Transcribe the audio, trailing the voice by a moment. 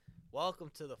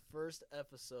Welcome to the first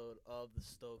episode of the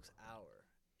Stokes Hour.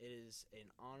 It is an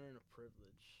honor and a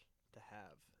privilege to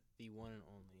have the one and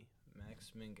only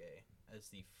Max Mingay as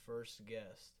the first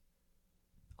guest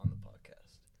on the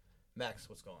podcast. Max,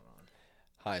 what's going on?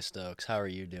 Hi, Stokes. How are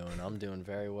you doing? I'm doing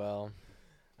very well.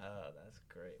 That's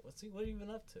great. What have you been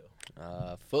up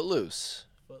to? Footloose.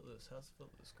 Footloose. How's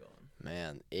Footloose going?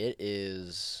 Man, it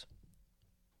is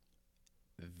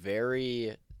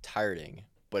very tiring,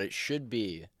 but it should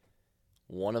be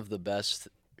one of the best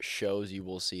shows you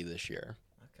will see this year,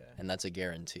 Okay. and that's a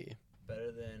guarantee. Better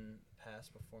than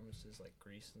past performances like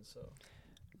Grease and so.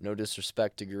 No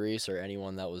disrespect to Greece or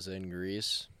anyone that was in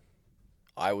Greece.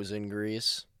 I was in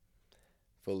Greece.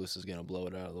 Footloose is going to blow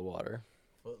it out of the water.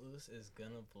 Footloose is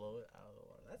gonna blow it out of the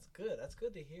water. That's good. That's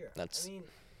good to hear. It's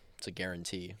a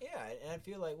guarantee. Yeah, and I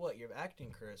feel like your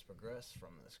acting career has progressed from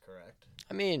this, correct?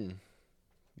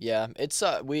 Yeah, it's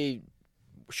we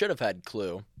should have had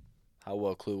Clue. How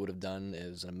well Clue would have done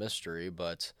is a mystery,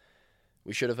 but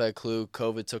we should have had Clue.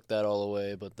 COVID took that all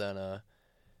away, but then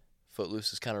Footloose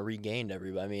has kind of regained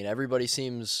everybody. Everybody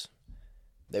seems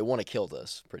they want to kill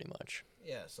this pretty much.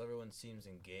 Yeah, so everyone seems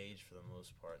engaged for the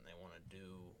most part, and they want to do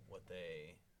what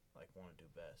they want to do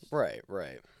best. Right.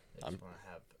 They just want to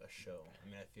have a show.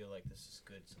 I feel like this is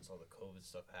good since all the COVID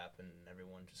stuff happened, and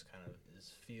everyone just kind of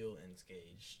feel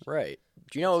engaged. Right.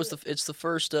 Do you know it's the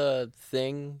first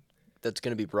thing that's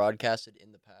going to be broadcasted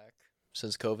in the pack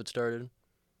since COVID started?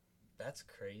 That's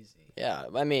crazy. Yeah,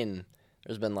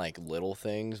 there's been little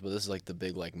things, but this is the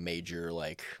big major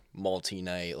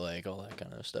multi-night all that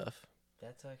kind of stuff.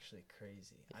 That's actually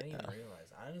crazy. I didn't even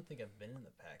realize. I don't think I've been in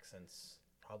the pack since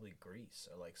probably Greece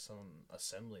or some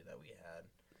assembly that we had.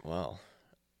 Well,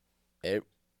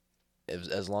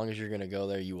 as long as you're going to go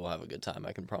there, you will have a good time.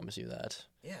 I can promise you that.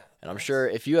 Yeah. And I'm sure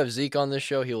if you have Zeke on this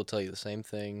show, he will tell you the same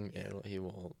thing. Yeah. He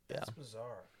will. Yeah. That's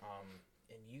bizarre.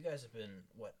 And you guys have been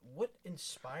what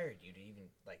inspired you to even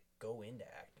go into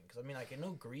acting? Because I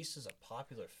know Grease is a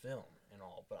popular film and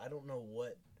all, but I don't know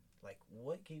what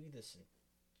gave you this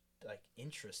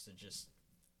interest to just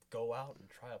go out and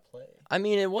try a play.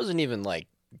 It wasn't even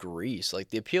Grease.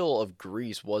 The appeal of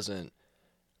Grease wasn't,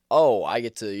 oh, I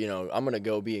get to, I'm going to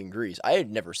go be in Grease. I had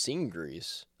never seen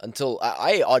Grease until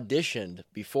I auditioned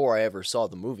before I ever saw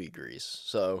the movie Grease.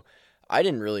 So I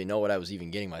didn't really know what I was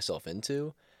even getting myself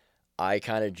into. I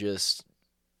kind of just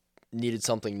needed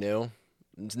something new.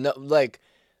 No,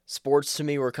 sports to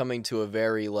me were coming to a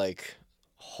very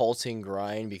halting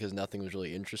grind because nothing was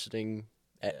really interesting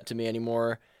to me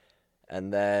anymore.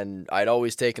 And then I'd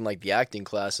always taken the acting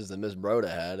classes that Miss Broda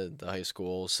had at the high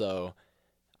school, so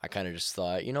I kind of just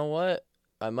thought, you know what,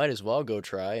 I might as well go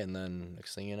try. And then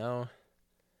next thing you know,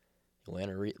 you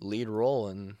land a lead role,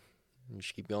 and you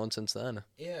just keep going since then.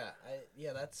 Yeah,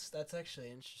 that's actually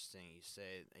interesting. You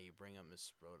say that you bring up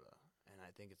Miss Broda, and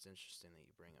I think it's interesting that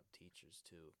you bring up teachers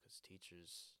too, because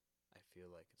teachers, I feel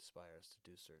inspire us to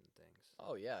do certain things.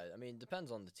 Oh yeah, it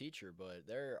depends on the teacher, but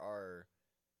there are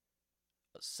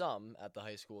some at the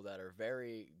high school that are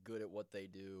very good at what they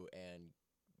do and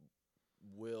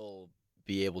will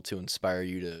be able to inspire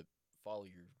you to follow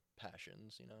your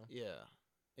passions, Yeah.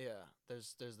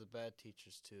 There's the bad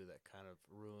teachers too that kind of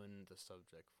ruin the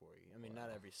subject for you.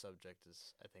 Not every subject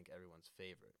is, I think, everyone's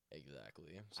favorite.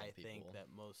 Exactly. I think that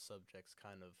most subjects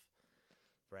kind of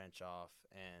branch off,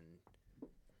 and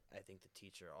I think the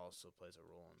teacher also plays a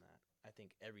role in that. I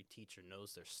think every teacher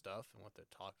knows their stuff and what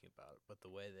they're talking about, but the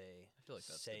way they I feel like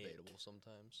that's debatable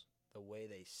sometimes. The way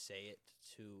they say it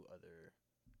to other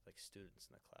students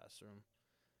in the classroom,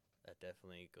 that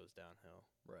definitely goes downhill.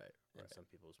 Right. In some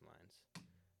people's minds.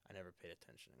 I never paid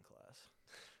attention in class.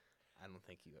 I don't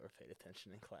think you ever paid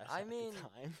attention in class at the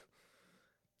time.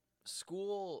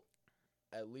 School,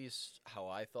 at least how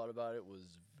I thought about it,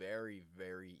 was very,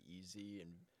 very easy,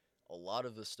 and a lot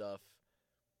of the stuff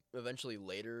eventually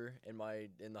later in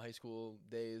the high school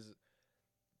days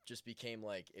just became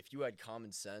if you had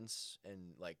common sense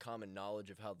and common knowledge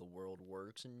of how the world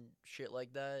works and shit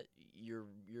like that, you're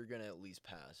gonna at least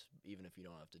pass, even if you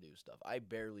don't have to do stuff. I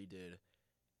barely did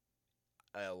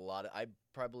a lot of. I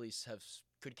probably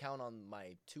could count on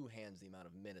my two hands the amount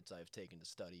of minutes I've taken to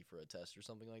study for a test or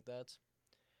something like that.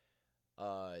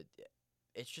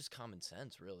 It's just common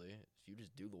sense, really. If you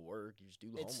just do the work, you just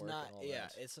do the homework and all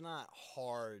that. It's not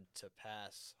hard to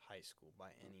pass high school by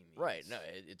any means. Right, no,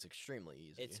 it's extremely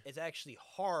easy. It's actually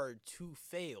hard to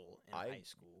fail in high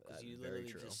school, because you literally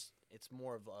true. it's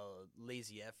more of a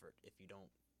lazy effort if you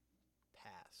don't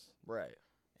pass. Right.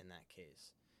 In that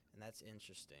case. And that's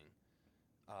interesting,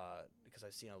 because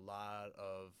I've seen a lot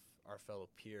of our fellow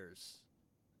peers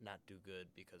not do good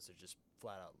because they're just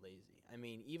flat out lazy. I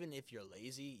mean, even if you're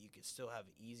lazy, you can still have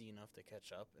it easy enough to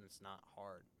catch up, and it's not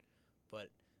hard. But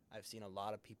I've seen a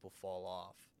lot of people fall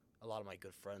off. A lot of my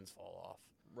good friends fall off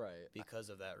Right. because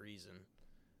of that reason.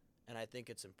 And I think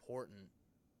it's important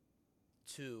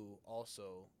to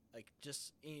also like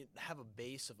just have a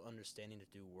base of understanding to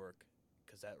do work,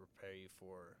 because that prepare you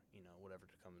for whatever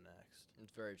to come next.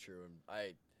 It's very true.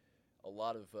 And a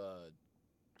lot of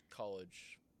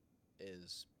college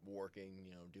is working,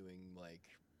 doing like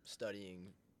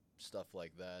studying stuff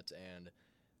like that. And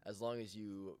as long as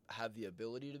you have the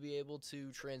ability to be able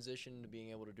to transition to being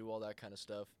able to do all that kind of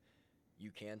stuff, you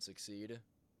can succeed.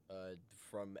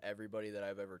 From everybody that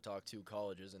I've ever talked to,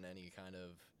 college isn't any kind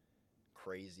of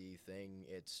crazy thing.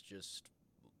 It's just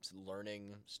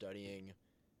learning, studying,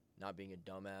 not being a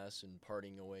dumbass, and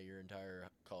partying away your entire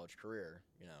college career,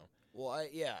 Well,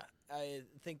 I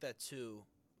think that too,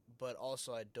 but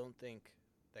also I don't think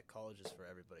that college is for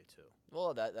everybody too.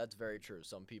 Well, that's very true.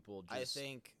 Some people just... I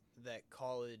think that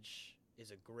college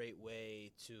is a great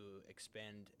way to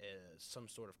expand some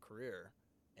sort of career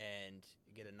and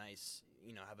get a nice,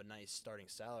 have a nice starting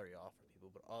salary offer people.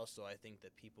 But also I think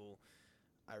that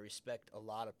I respect a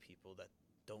lot of people that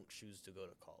don't choose to go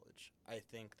to college. I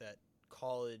think that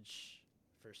college,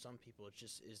 for some people, it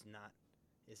just it's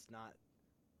not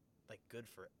like good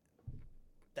for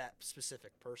that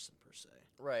specific person per se.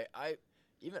 Right. I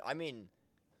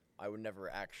would never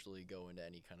actually go into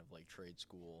any kind of like trade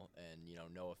school, and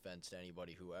no offense to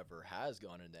anybody who ever has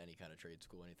gone into any kind of trade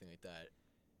school, anything like that.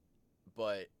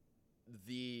 But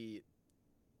the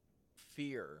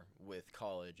fear with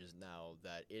college is now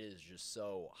that it is just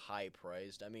so high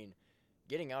priced. I mean,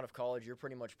 getting out of college, you're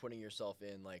pretty much putting yourself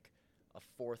in like a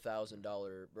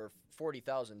 $4,000 or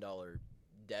 $40,000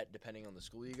 debt, depending on the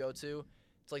school you go to.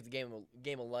 It's like the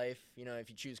game of life. If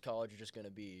you choose college,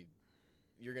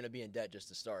 you're gonna be in debt just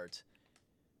to start.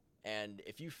 And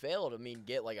if you fail to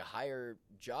get like a higher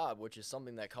job, which is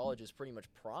something that colleges pretty much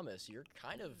promise, you're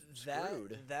kind of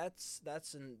screwed. That's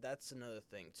another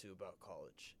thing too about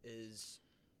college is,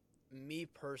 me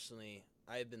personally,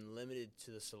 I've been limited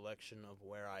to the selection of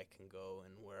where I can go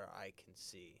and where I can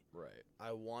see. Right.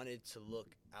 I wanted to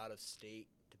look out of state,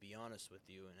 to be honest with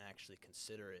you, and actually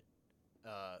consider it,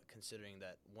 considering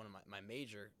that one of my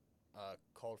major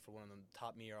called for one of the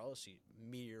top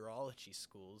meteorology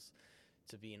schools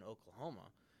to be in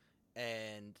Oklahoma.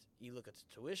 And you look at the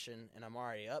tuition, and I'm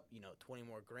already up, 20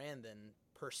 more grand than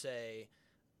per se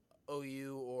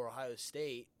OU or Ohio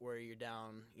State, where you're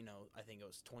down, I think it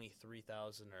was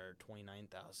 23,000 or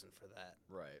 29,000 for that.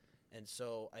 Right. And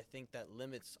so I think that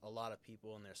limits a lot of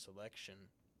people in their selection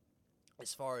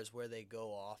as far as where they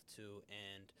go off to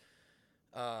and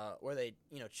where they,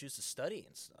 choose to study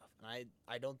and stuff. And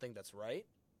I don't think that's right.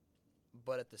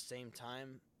 But at the same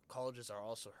time, colleges are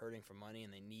also hurting for money,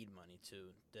 and they need money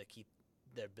to keep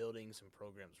their buildings and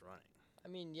programs running. I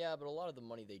mean, yeah, but a lot of the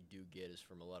money they do get is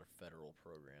from a lot of federal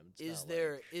programs. Is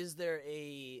there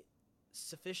a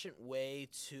sufficient way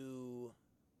to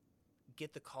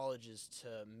get the colleges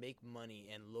to make money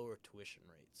and lower tuition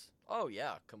rates? Oh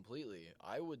yeah, completely.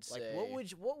 I would say.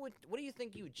 Like, what do you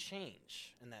think you would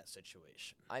change in that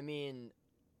situation? I mean,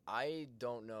 I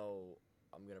don't know.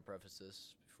 I'm gonna preface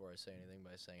this before I say anything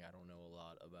by saying I don't know a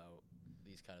lot about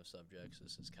these kind of subjects.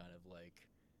 This is kind of like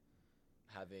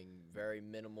having very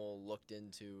minimal looked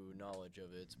into knowledge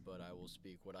of it, but I will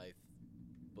speak what I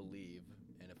believe,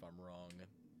 and if I'm wrong,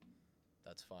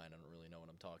 that's fine. I don't really know what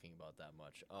I'm talking about that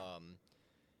much.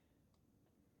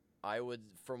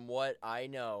 From what I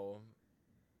know,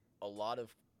 a lot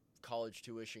of college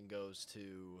tuition goes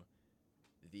to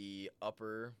the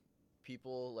upper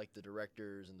people, like the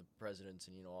directors and the presidents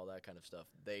and all that kind of stuff.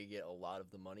 They get a lot of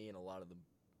the money, and a lot of the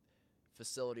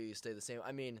facilities stay the same.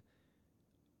 I mean,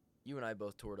 you and I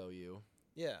both toured OU.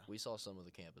 Yeah. We saw some of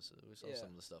the campuses. We saw some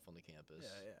of the stuff on the campus.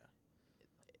 Yeah.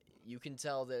 You can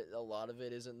tell that a lot of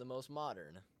it isn't the most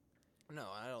modern. No,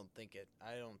 I don't think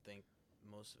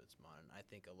most of it's modern. I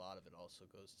think a lot of it also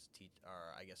goes to teach,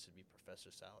 or I guess it'd be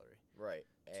professor salary. Right.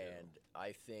 Too. And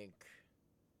I think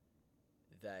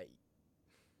that,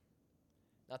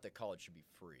 not that college should be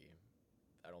free.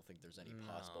 I don't think there's any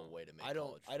possible way to make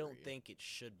college free. I don't think it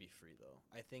should be free, though.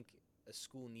 I think a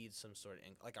school needs some sort of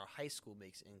income. Like our high school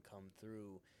makes income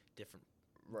through different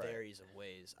varies of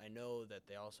ways. I know that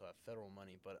they also have federal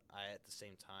money, but at the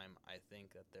same time, I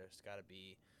think that there's got to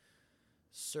be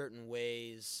certain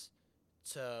ways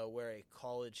to where a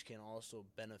college can also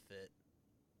benefit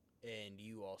and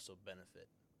you also benefit.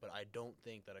 But I don't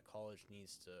think that a college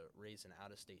needs to raise an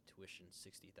out-of-state tuition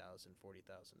 $60,000,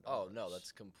 $40,000. Oh, no,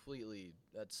 that's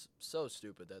so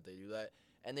stupid that they do that.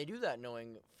 And they do that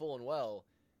knowing full and well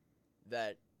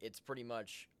that it's pretty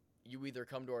much you either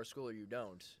come to our school or you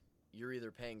don't. You're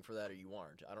either paying for that or you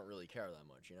aren't. I don't really care that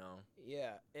much, you know?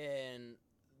 Yeah, and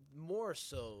more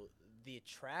so the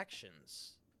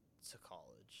attractions to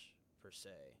college, per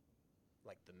se,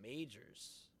 like the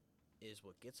majors, is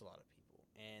what gets a lot of people.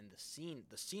 And the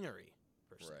scenery,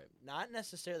 per se. Right. Not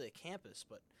necessarily a campus,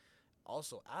 but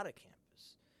also out of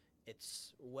campus.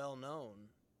 It's well known,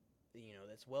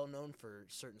 that's well known for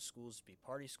certain schools to be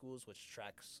party schools, which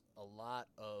attracts a lot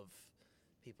of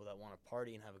people that want to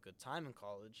party and have a good time in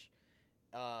college.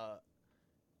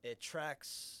 It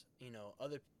attracts,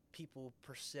 other people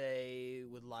per se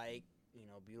would like,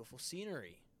 beautiful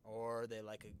scenery, or they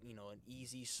like an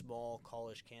easy small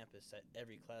college campus that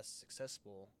every class is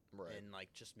accessible, Right. and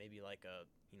like just maybe like a,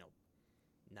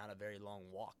 not a very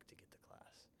long walk to get to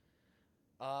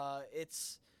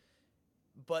class.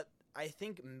 But I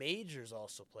think majors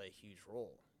also play a huge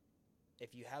role.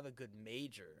 If you have a good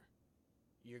major,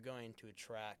 you're going to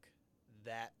attract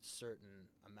that certain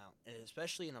amount, and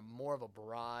especially in a more of a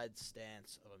broad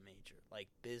stance of a major, like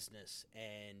business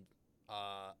and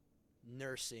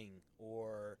nursing,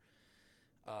 or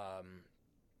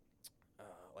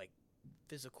like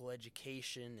physical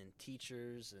education and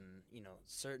teachers, and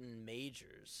certain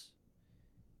majors.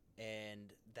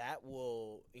 And that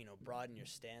will, broaden your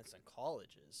stance on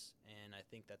colleges. And I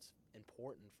think that's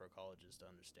important for colleges to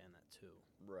understand that too.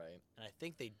 Right. And I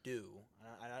think they do.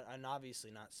 I'm obviously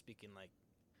not speaking like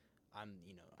I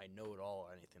know it all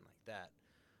or anything like that.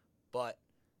 But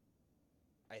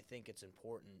I think it's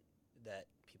important that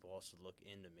people also look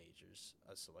into majors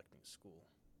as selecting a school.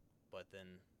 But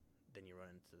then you run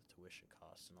into the tuition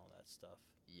costs and all that stuff.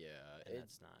 Yeah. And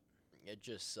that's not. It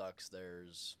just sucks. There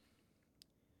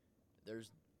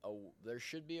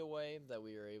should be a way that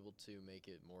we are able to make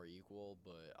it more equal,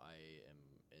 but I am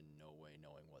in no way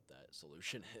knowing what that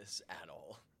solution is at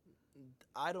all.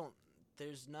 I don't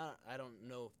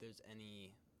know if there's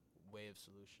any way of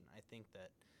solution. I think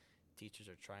that teachers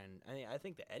are trying. I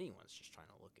think that anyone's just trying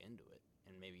to look into it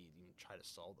and maybe even try to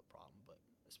solve the problem. But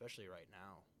especially right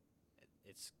now,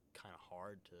 it's kind of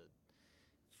hard to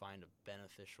find a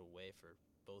beneficial way for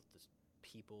both the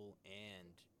people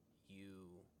and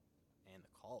you and the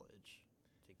college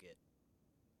to get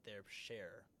their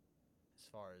share as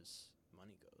far as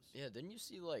money goes. Yeah, didn't you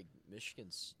see like Michigan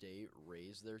State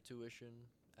raise their tuition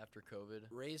after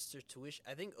COVID? Raised their tuition.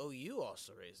 I think OU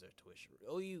also raised their tuition.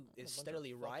 OU is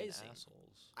steadily rising.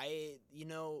 Assholes.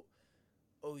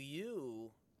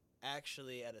 OU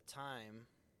actually at a time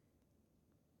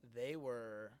they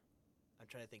were, I'm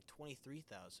trying to think,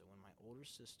 23,000 when my older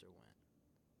sister went,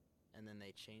 and then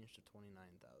they changed to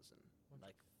 29,000.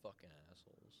 Like fucking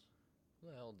assholes.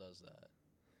 Who the hell does that?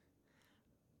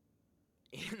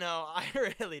 I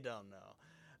really don't know.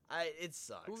 It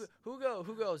sucks. Who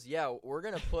goes? Yeah, we're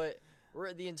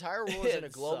the entire world is in a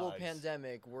global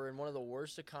pandemic. We're in one of the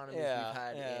worst economies we've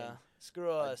had in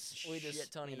screw us. We just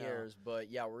shit ton of years. But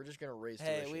yeah, we're just gonna raise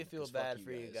tuition. Hey, we feel bad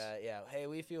for you guys. Yeah. Hey,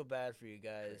 we feel bad for you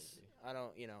guys. Crazy. I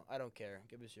don't care.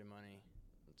 Give us your money.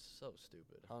 It's so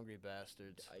stupid. Hungry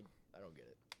bastards. I don't get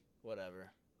it.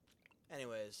 Whatever.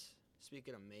 Anyways,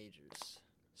 speaking of majors,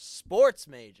 sports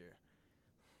major.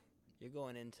 You're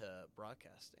going into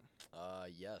broadcasting.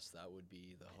 Yes, that would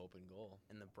be the hope and goal.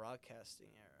 In the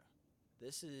broadcasting era,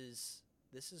 this is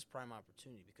prime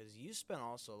opportunity because you spent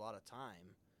also a lot of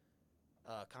time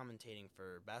commentating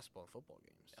for basketball and football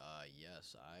games.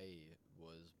 Yes, I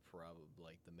was probably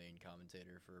like the main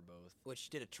commentator for both. Which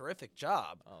you did a terrific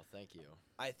job. Oh, thank you.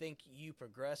 I think you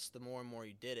progressed the more and more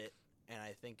you did it, and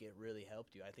I think it really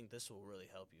helped you. I think this will really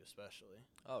help you especially.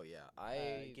 Oh, yeah.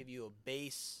 I give you a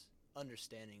base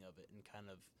understanding of it and kind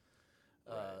of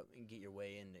and get your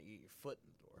way in, get your foot in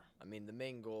the door. I mean, the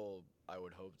main goal I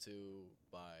would hope to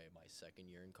by my second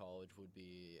year in college would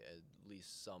be at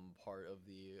least some part of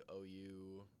the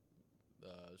OU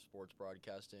sports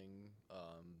broadcasting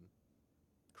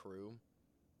crew,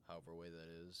 however way that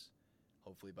is.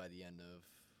 Hopefully by the end of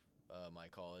my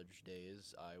college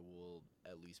days, I will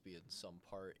at least be in some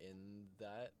part in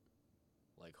that.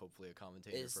 Like, hopefully a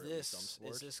commentator for at least some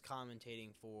sports. Is this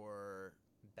commentating for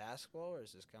basketball, or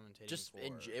is this commentating just for...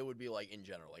 it would be, like, in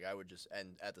general. Like, I would just,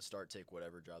 and at the start, take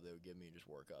whatever job they would give me and just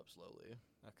work up slowly.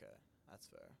 Okay, that's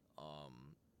fair.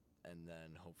 And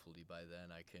then, hopefully, by then,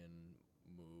 I can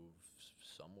move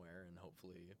somewhere and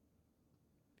hopefully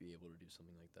be able to do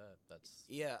something like that. That's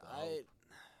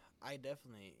I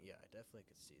definitely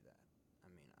could see that. I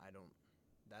mean,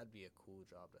 that'd be a cool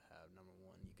job to have. Number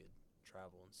one, you could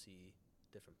travel and see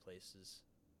different places.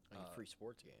 I mean, free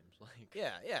sports games. Like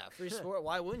yeah, free sport.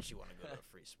 Why wouldn't you want to go to a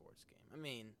free sports game? I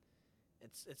mean,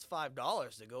 it's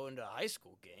 $5 to go into a high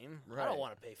school game. I Right. don't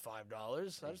want to pay $5. I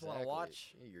just want to Exactly.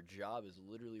 watch. Yeah, your job is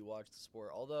literally watch the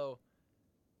sport. Although,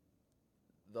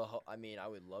 I mean, I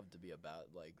would love to be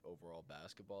about like overall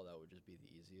basketball. That would just be the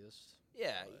easiest.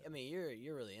 Yeah, But- I mean,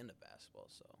 you're really into basketball,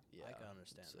 so Yeah, I can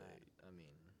understand so, that. I mean,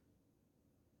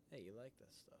 Hey, you like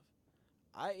that stuff?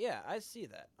 I see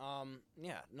that.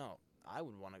 Yeah, no, I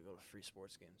would want to go to a free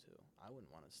sports game too. I wouldn't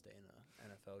want to stay in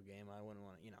an NFL game. I wouldn't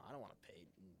want to, I don't want to pay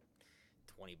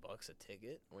 $20 a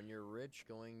ticket. when you're rich,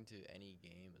 going to any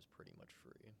game is pretty much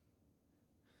free.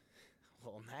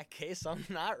 Well, in that case, I'm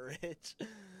not rich.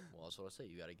 Well, that's what I say.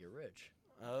 You got to get rich.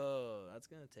 Oh, that's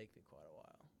gonna take me quite a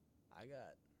while. I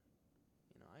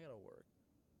gotta work.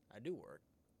 I do work.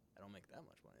 I don't make that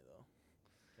much money though.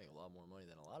 Make a lot more money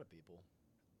than a lot of people.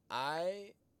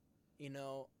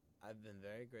 I've been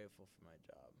very grateful for my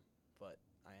job, but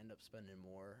I end up spending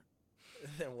more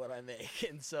than what I make,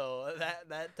 and so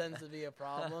that tends to be a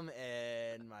problem.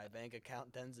 And my bank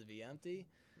account tends to be empty.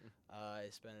 I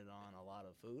spend it on a lot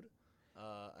of food.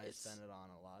 Spend it on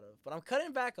a lot of, but I'm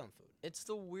cutting back on food. It's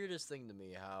the weirdest thing to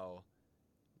me how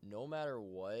no matter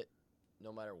what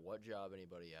job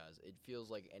anybody has, it feels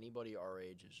like anybody our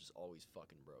age is just always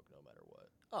fucking broke no matter what.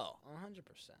 Oh, 100%.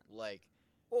 Like,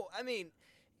 Well, I mean,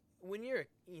 when you're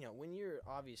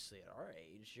obviously at our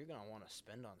age, you're gonna want to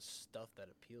spend on stuff that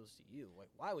appeals to you. Like,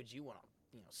 why would you want to,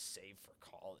 save for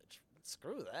college?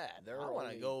 Screw that. There I are want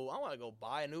to only- go. I want to go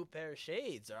buy a new pair of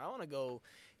shades, or I want to go.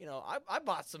 I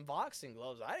bought some boxing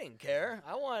gloves. I didn't care.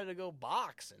 I wanted to go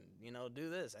box and do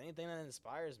this. Anything that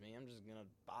inspires me, I'm just gonna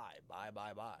buy.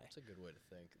 that's a good way to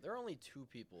think. There are only two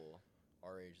people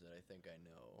our age that I think I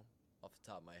know off the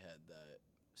top of my head that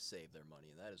save their money,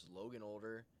 and that is Logan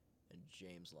Older and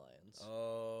James Lyons.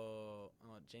 Oh,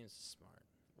 James is smart.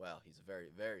 Well, he's a very,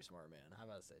 very smart man. How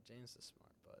about to say James is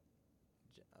smart, but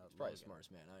He's probably Logan- the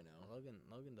smartest man I know.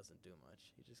 Logan doesn't do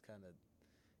much. He just kind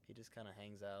of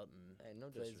hangs out and Hey, no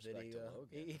plays disrespect to video.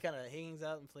 Logan. He kind of hangs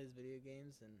out and plays video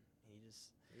games, and he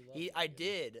just We love I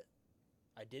Logan.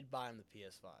 did buy him the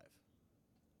PS5.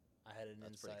 I had an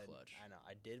That's pretty inside. clutch. I know.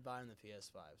 I did buy him the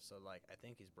PS5. So like, I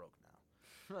think he's broke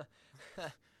now.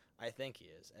 I think he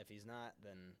is. If he's not,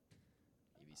 then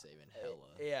He'd be saving hella.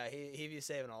 yeah, he'd be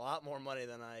saving a lot more money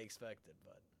than I expected.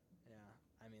 But yeah,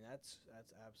 I mean that's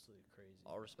absolutely crazy.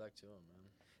 All respect to him, man.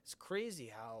 It's crazy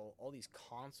how all these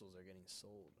consoles are getting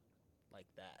sold like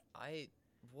that.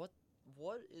 What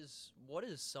is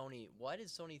Sony? Why did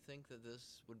Sony think that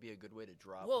this would be a good way to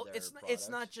drop? Well, their it's products?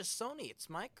 not just Sony; it's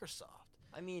Microsoft.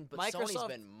 I mean, but Microsoft- Sony's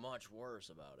been much worse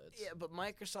about it. Yeah, but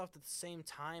Microsoft at the same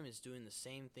time is doing the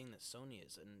same thing that Sony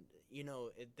is, and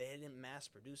they didn't mass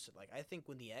produce it. Like I think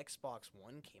when the Xbox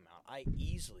One came out, I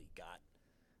easily got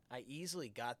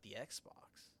the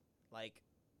Xbox, like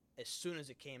as soon as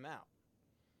it came out,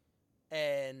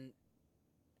 and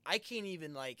I can't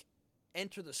even like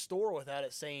enter the store without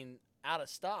it saying out of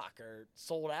stock or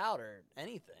sold out or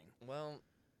anything. Well,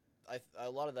 a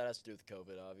lot of that has to do with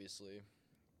COVID, obviously.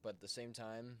 But at the same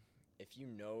time, if you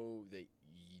know that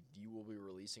you will be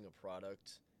releasing a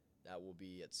product that will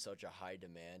be at such a high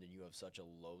demand and you have such a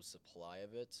low supply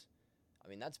of it, I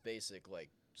mean, that's basic, like,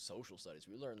 social studies.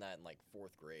 We learned that in, like,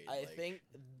 4th grade. I like, think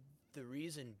the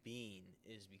reason being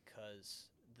is because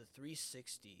the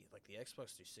 360, like the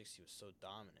Xbox 360 was so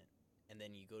dominant, and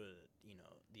then you go to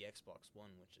the Xbox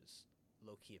One, which is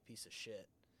low-key a piece of shit,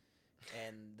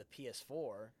 and the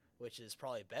PS4, which is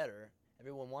probably better.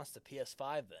 Everyone wants the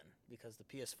PS5 then, because the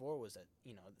PS4 was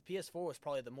the PS4 was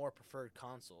probably the more preferred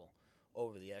console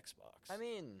over the Xbox. I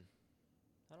mean,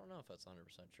 I don't know if that's 100%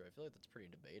 true. I feel like that's pretty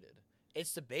debated.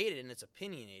 It's debated and it's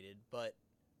opinionated, but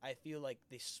I feel like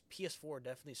the PS4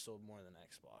 definitely sold more than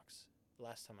Xbox.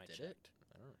 Last time I Did checked. it?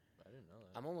 I didn't know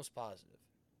that. I'm almost positive.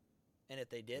 And if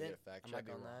they Can we didn't, get a fact I might check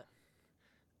be on wrong. that?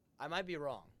 I might be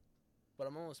wrong, but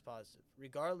I'm almost positive.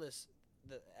 Regardless,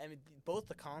 both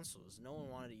the consoles. No one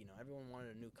wanted, everyone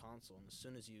wanted a new console, and as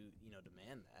soon as you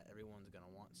demand that, everyone's gonna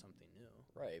want something new.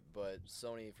 Right, but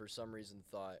Sony for some reason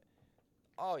thought,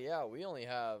 oh yeah, we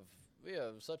have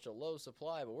such a low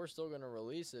supply, but we're still gonna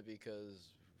release it because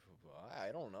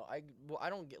I don't know. I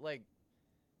don't get like.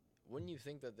 Wouldn't you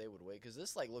think that they would wait? Because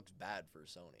this like looks bad for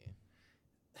Sony.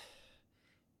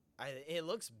 It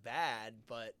looks bad,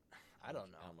 but I don't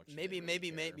know. How much do they maybe really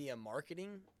care? maybe a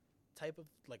marketing type of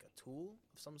like a tool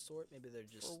of some sort. Maybe they're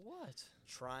For just what?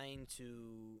 trying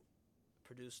to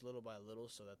produce little by little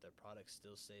so that their product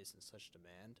still stays in such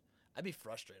demand. I'd be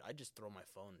frustrated. I'd just throw my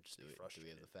phone and just Do be we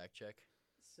frustrated. have the fact check?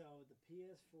 So the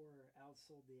PS4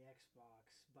 outsold the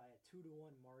Xbox by a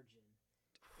 2-to-1 margin.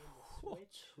 And the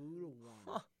Switch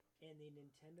 2-1. and the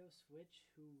Nintendo Switch,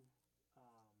 who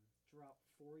dropped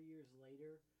 4 years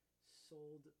later,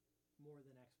 sold more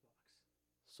than Xbox.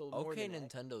 Sold more Okay, than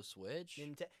Nintendo Switch.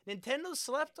 Nintendo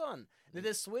slept on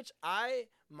the Switch.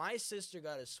 My sister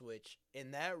got a Switch,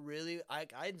 and that really I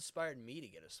inspired me to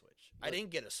get a Switch. I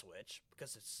didn't get a Switch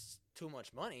because it's too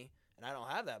much money, and I don't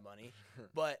have that money.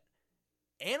 But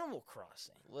Animal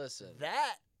Crossing, Listen,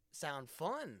 that sound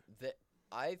fun.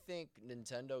 I think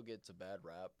Nintendo gets a bad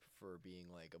rap for being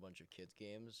like a bunch of kids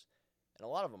games, and a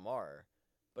lot of them are.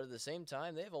 But at the same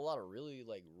time, they have a lot of really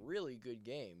good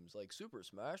games, like Super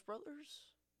Smash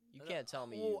Brothers. You can't tell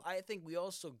me. Well, I think we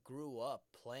also grew up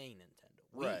playing Nintendo.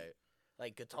 Right.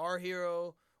 Like Guitar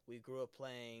Hero, we grew up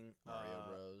playing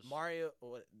Mario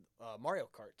Bros. Mario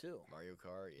Kart too. Mario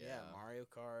Kart, yeah. Mario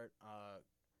Kart.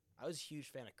 I was a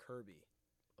huge fan of Kirby.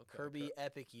 Okay, Kirby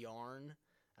Epic Yarn.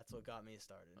 That's what got me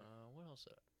started. What else?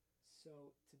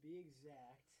 So, to be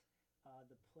exact,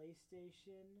 the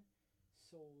PlayStation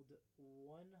sold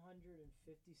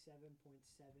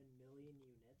 157.7 million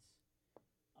units,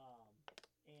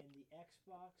 and the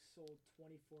Xbox sold 24.6.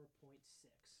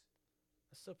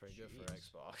 That's still pretty good for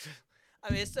Xbox.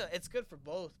 I mean, it's good for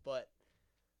both, but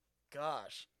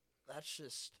gosh, that's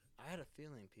just. I had a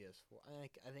feeling PS4. I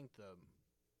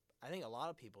think a lot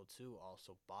of people too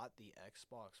also bought the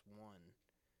Xbox One,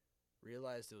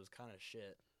 realized it was kind of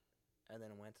shit, and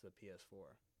then went to the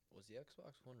PS4. Was the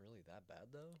Xbox One really that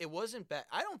bad though? It wasn't bad.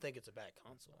 I don't think it's a bad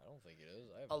console. I don't think it is.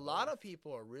 A lot of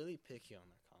people are really picky on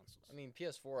their consoles. I mean,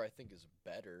 PS4 I think is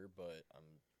better, but I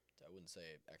wouldn't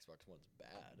say Xbox One's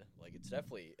bad. Like it's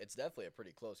definitely a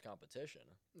pretty close competition.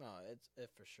 No, it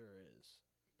for sure is.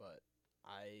 But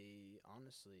I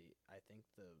honestly think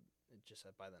just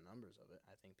by the numbers of it,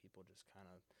 I think people just kind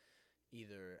of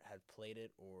either had played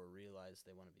it or realized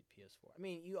they want to be PS4. I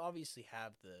mean, you obviously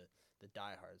have the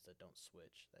diehards that don't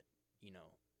switch, that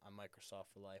on Microsoft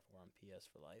for life or on PS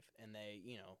for life, and they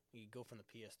you go from the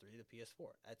PS3 to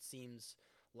PS4. That seems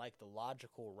like the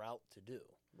logical route to do.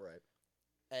 Right.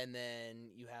 And then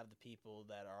you have the people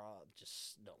that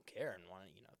just don't care and want to,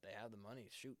 if they have the money,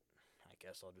 shoot, I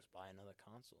guess I'll just buy another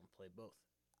console and play both.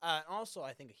 Also,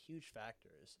 I think a huge factor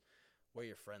is where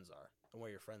your friends are and where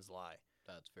your friends lie.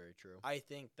 That's very true. I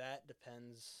think that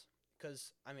depends,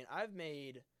 because, I mean, I've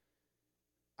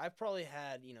probably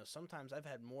had, sometimes I've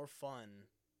had more fun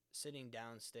sitting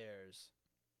downstairs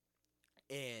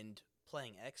and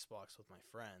playing Xbox with my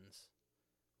friends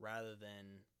rather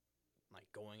than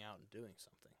like going out and doing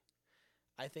something.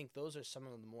 I think those are some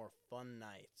of the more fun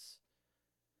nights.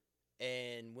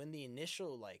 And when the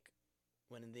initial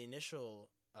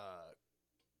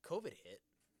COVID hit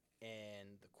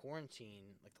and the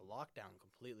quarantine, like the lockdown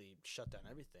completely shut down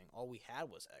everything, all we had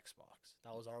was Xbox.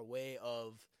 That was our way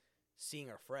of seeing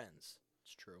our friends.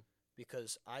 It's true.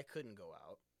 Because I couldn't go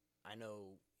out. I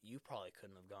know you probably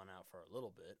couldn't have gone out for a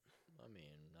little bit. I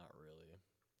mean, not really.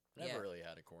 Never really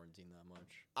had a quarantine that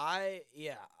much.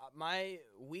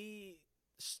 We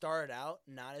started out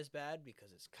not as bad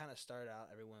because it's kind of started out,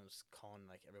 everyone was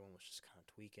just kind of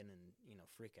tweaking and,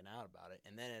 freaking out about it.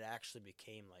 And then it actually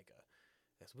became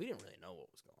because we didn't really know what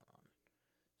was going on.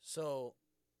 So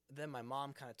then my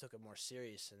mom kind of took it more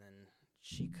serious, and then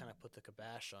she kind of put the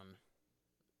kibosh on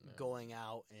going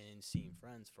out and seeing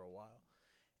friends for a while.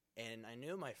 And I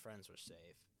knew my friends were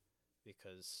safe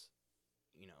because,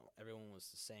 everyone was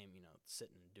the same,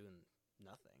 sitting and doing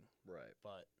nothing. Right.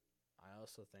 But I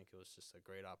also think it was just a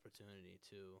great opportunity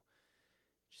to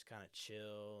just kind of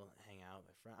chill, hang out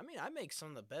with my friends. I mean, I make some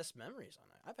of the best memories on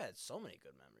it. I've had so many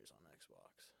good memories on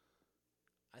Xbox.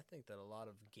 I think that a lot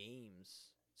of games,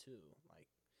 too,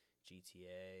 like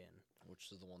GTA and...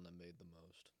 Which is the one that made the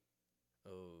most?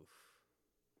 Oh.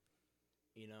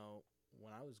 When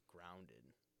I was grounded...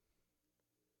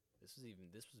 This was even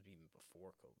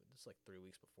before COVID. This is like 3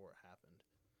 weeks before it happened.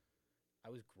 I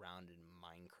was grounded in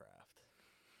Minecraft.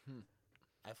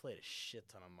 I played a shit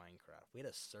ton of Minecraft. We had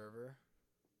a server,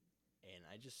 and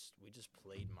we just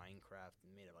played Minecraft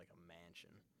and made it like a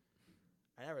mansion.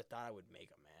 I never thought I would make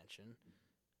a mansion.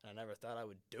 I never thought I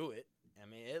would do it. I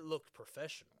mean, it looked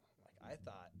professional. Like, I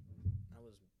thought that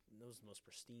was the most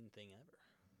pristine thing ever.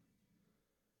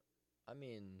 I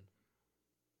mean,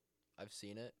 I've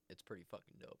seen it. It's pretty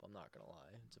fucking dope. I'm not gonna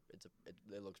lie.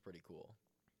 It looks pretty cool.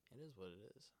 It is what it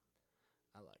is.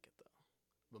 I like it though.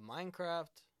 But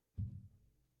Minecraft,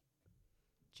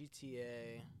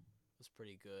 GTA was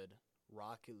pretty good.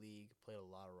 Rocket League, played a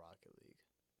lot of Rocket League.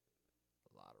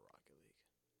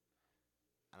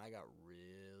 And I got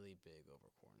really big over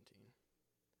quarantine.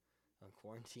 When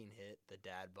quarantine hit, the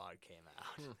dad bod came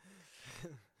out.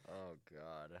 Oh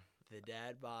God. The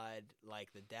dad bod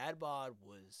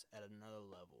was at another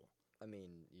level. I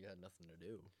mean, you had nothing to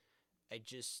do. I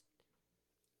just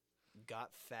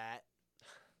got fat,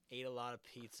 ate a lot of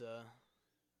pizza,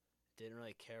 didn't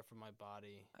really care for my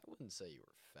body. I wouldn't say you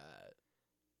were fat.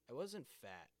 I wasn't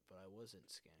fat, but I wasn't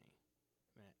skinny.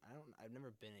 I mean, I've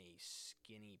never been a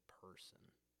skinny person,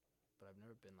 but I've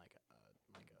never been like a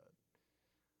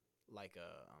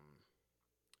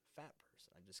fat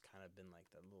person. I've just kind of been like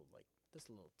that little, like this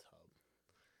little tub,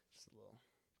 just a little.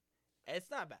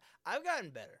 It's not bad. I've gotten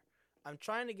better. I'm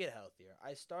trying to get healthier.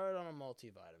 I started on a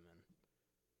multivitamin,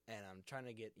 and I'm trying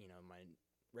to get my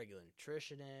regular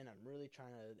nutrition in. I'm really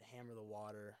trying to hammer the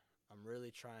water. I'm really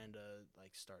trying to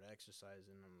like start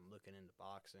exercising. I'm looking into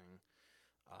boxing.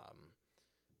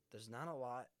 There's not a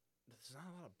lot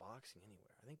of boxing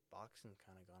anywhere. I think boxing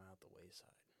kind of gone out the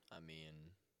wayside. I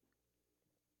mean,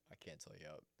 I can't tell you.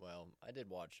 Well, I did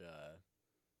watch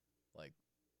like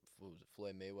what was it,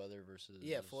 Floyd Mayweather versus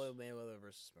Floyd Mayweather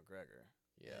versus McGregor.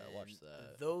 Yeah, I watched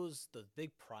that. The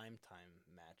big primetime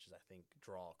matches I think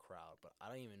draw a crowd, but I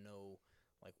don't even know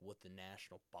like what the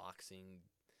national boxing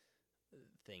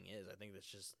thing is. I think that's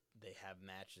just they have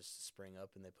matches to spring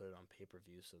up and they put it on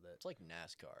pay-per-view so that it's like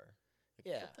NASCAR. Like,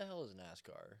 yeah. What the hell is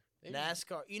NASCAR?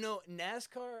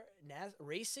 NASCAR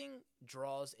racing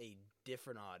draws a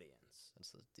different audience.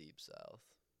 That's the deep south.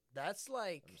 That's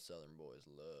like them Southern boys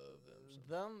love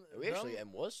them. We actually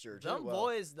in Worcester too. Them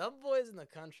boys in the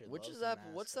country. Which is that?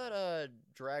 NASCAR. What's that?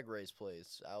 Drag race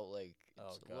place out like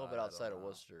it's a little bit outside of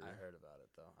Worcester. I heard about it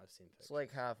though. I've seen pictures. It's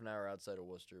like half an hour outside of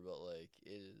Worcester, but like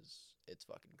it's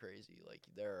fucking crazy. Like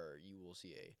you will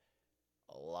see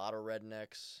a lot of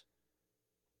rednecks.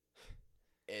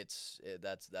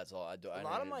 That's all I do. A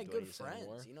lot of my good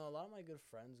friends, a lot of my good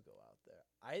friends go out there.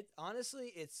 I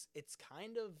honestly, it's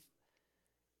kind of.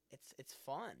 It's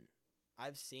fun.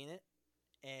 I've seen it,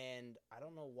 and I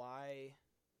don't know why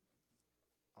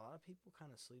a lot of people kind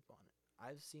of sleep on it.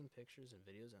 I've seen pictures and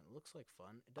videos, and it looks like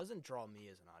fun. It doesn't draw me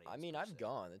as an audience. I mean, I've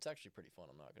gone. It's actually pretty fun.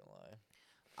 I'm not gonna lie.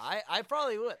 I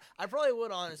probably would. I probably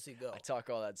would honestly go. I talk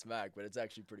all that smack, but it's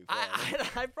actually pretty fun.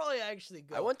 I'd probably actually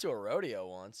go. I went to a rodeo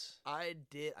once. I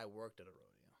did. I worked at a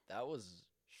rodeo. That was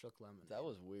shook lemon. That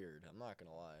was weird. I'm not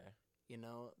gonna lie.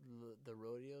 The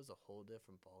rodeo is a whole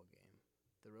different ball game.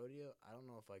 The rodeo, I don't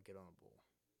know if I'd get on a bull.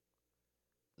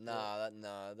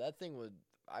 That thing would.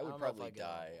 I would probably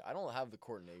die. I don't have the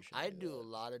coordination. I'd do a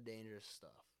lot of dangerous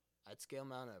stuff. I'd scale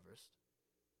Mount Everest.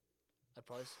 I'd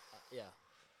probably,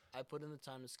 I put in the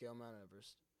time to scale Mount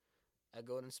Everest. I'd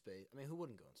go in space. I mean, who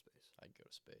wouldn't go in space? I'd go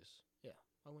to space. Yeah.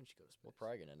 Why wouldn't you go to space? We're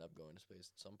probably gonna end up going to space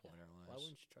at some point in our lives. Why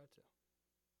wouldn't you try to?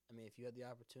 I mean, if you had the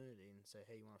opportunity and say,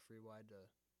 "Hey, you want a free ride to?"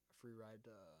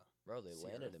 Bro, they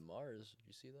landed in Mars. Did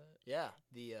you see that? Yeah, I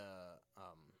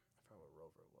forgot what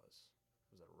rover it was.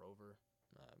 Was it a rover?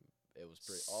 It was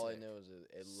pretty. Sick. All I know is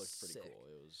it looked pretty Sick. cool.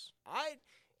 It was.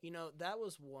 That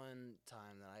was one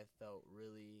time that I felt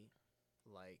really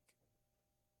like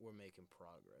we're making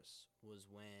progress. Was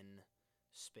when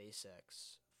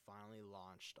SpaceX finally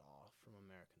launched off from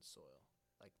American soil.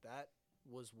 Like that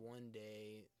was one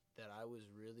day that I was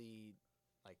really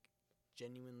like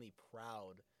genuinely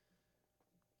proud.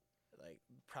 Like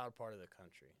proud part of the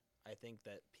country. I think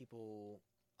that people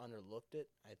underlooked it.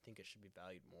 I think it should be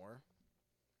valued more.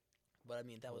 But I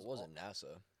mean, it wasn't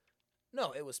NASA.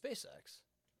 No, it was SpaceX.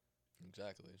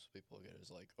 Exactly. So people look at it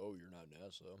as like, oh, you're not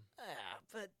NASA. Yeah,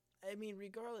 but I mean,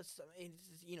 regardless,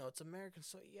 it's American.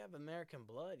 So you have American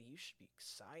blood. You should be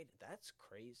excited. That's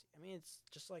crazy. I mean, it's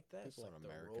just like that. People like are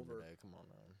American today. Come on,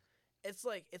 man. It's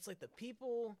like the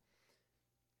people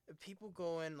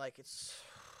going like it's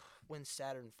when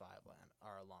Saturn V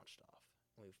are launched off.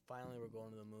 We finally were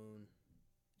going to the moon,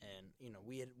 and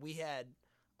we had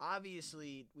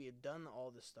obviously we had done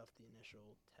all this stuff, the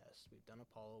initial test. We've done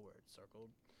Apollo where it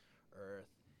circled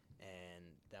Earth, and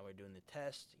then we're doing the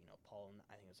test. Apollo,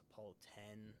 I think it's Apollo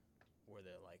 10, where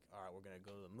they're like, all right, we're gonna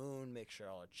go to the moon, make sure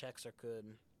all our checks are good.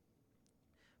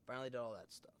 Finally did all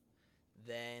that stuff.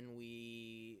 Then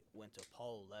we went to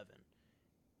Apollo 11.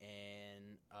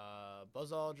 And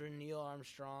Buzz Aldrin, Neil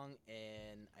Armstrong,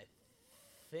 and I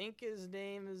think his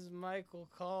name is Michael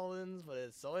Collins, but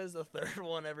it's always the third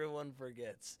one everyone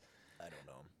forgets. I don't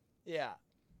know. Yeah,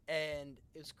 and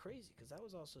it was crazy because that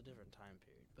was also a different time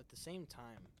period. But at the same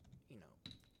time,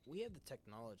 we have the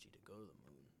technology to go to the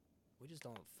moon. We just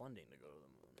don't have funding to go to the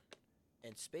moon.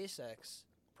 And SpaceX,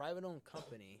 private-owned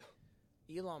company,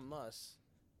 Elon Musk,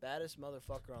 baddest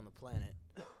motherfucker on the planet,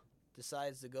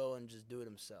 decides to go and just do it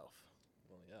himself.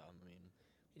 Well, yeah, I mean,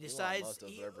 he decides. Elon Musk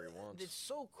does whatever he wants. It's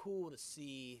so cool to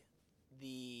see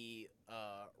the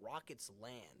rockets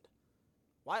land.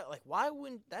 Why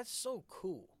wouldn't? That's so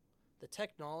cool. The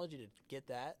technology to get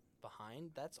that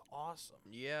behind, that's awesome.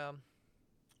 Yeah.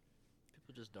 People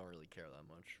People just don't really care that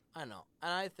much. I know,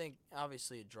 and I think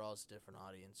obviously it draws a different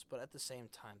audience, but at the same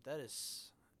time, it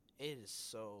is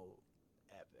so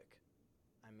epic.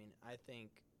 I mean, I think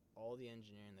all the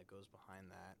engineering that goes behind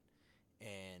that,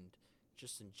 and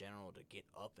just in general to get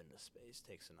up into space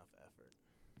takes enough effort.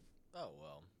 Oh,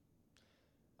 well.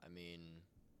 I mean,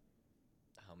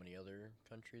 how many other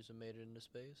countries have made it into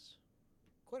space?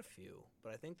 Quite a few,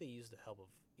 but I think they use the help of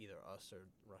either us or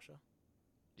Russia.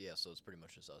 Yeah, so it's pretty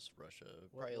much just us, Russia.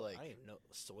 I don't even know.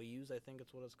 Soyuz, I think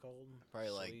it's what it's called. Probably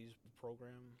Soyuz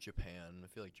program. Japan. I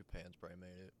feel like Japan's probably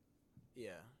made it.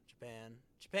 Yeah, Japan.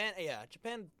 Japan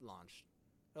launched.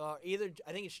 I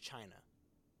think it's China.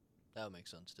 That would make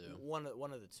sense too. One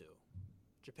of the two.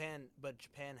 Japan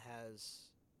has.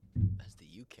 As the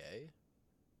UK?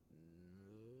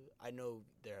 I know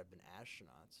there have been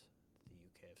astronauts that the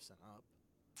UK have sent up.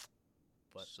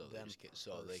 But so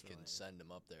they can send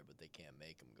them up there, but they can't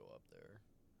make them go up there.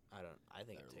 I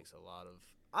think it takes a lot of.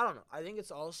 I don't know. I think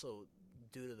it's also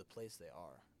due to the place they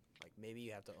are. Like maybe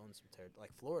you have to own some territory.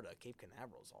 Like Florida, Cape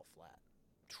Canaveral is all flat.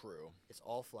 True. It's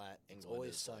all flat. It's England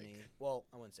always is sunny. like- Well,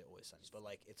 I wouldn't say always sunny, but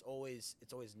like it's always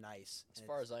nice. As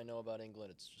far as I know about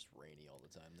England, it's just rainy all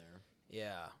the time there.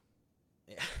 Yeah.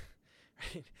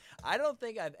 I don't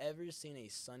think I've ever seen a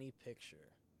sunny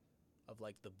picture of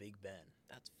like the Big Ben.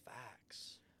 That's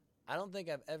facts. I don't think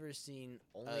I've ever seen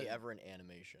Only ever in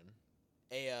animation.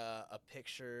 a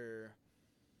picture.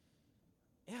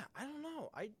 Yeah, I don't know.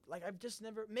 I've just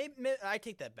never. Maybe I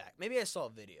take that back. Maybe I saw a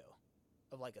video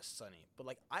of like a sunny, but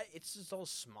like it's just all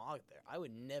smog there. I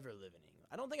would never live in England.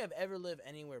 I don't think I've ever lived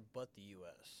anywhere but the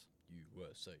U.S.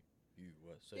 USA.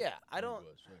 Yeah, I don't.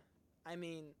 I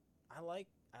mean, I like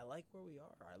where we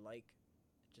are. I like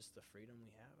just the freedom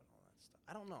we have and all that stuff.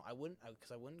 I don't know. I wouldn't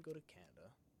go to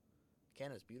Canada.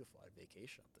 Canada's beautiful. I'd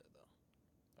vacation up there though.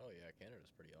 Oh yeah,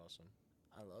 Canada's pretty awesome.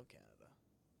 I love Canada.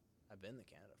 I've been to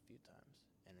Canada a few times,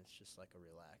 and it's just like a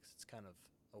relax. It's kind of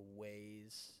a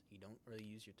ways. You don't really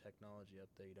use your technology up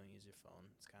there. You don't use your phone.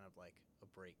 It's kind of like a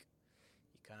break.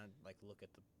 You kind of like look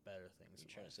at the better things.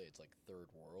 You trying to say it's like third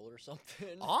world or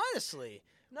something? Honestly,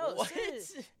 no. What?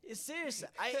 Seriously,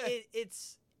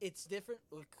 it's different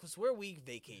because we're week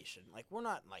vacation. Like we're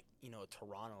not like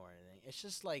Toronto or anything. It's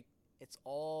just like it's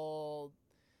all.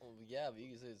 Well, yeah, but you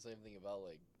can say the same thing about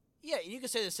like. Yeah, you could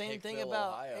say the same thing Hickville,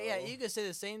 about. Ohio. Yeah, you could say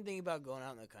the same thing about going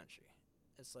out in the country.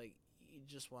 It's like you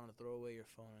just want to throw away your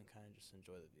phone and kind of just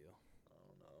enjoy the view. I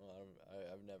don't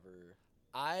know. I've never.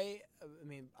 I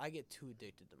mean, I get too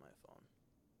addicted to my phone.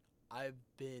 I've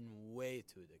been way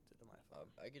too addicted to my phone.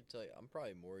 I can tell you, I'm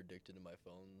probably more addicted to my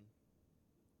phone.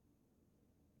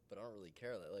 But I don't really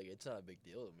care that it's not a big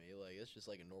deal to me. Like it's just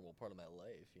like a normal part of my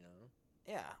life, you know.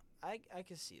 Yeah, I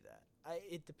can see that.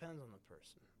 It depends on the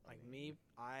person. Like me,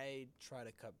 I try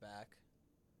to cut back,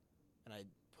 and I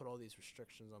put all these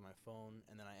restrictions on my phone,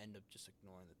 and then I end up just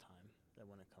ignoring the time. That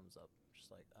when it comes up,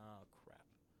 just like, oh crap,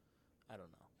 I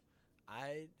don't know.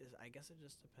 I guess it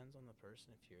just depends on the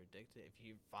person. If you're addicted, if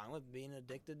you're fine with being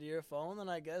addicted to your phone, then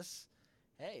I guess,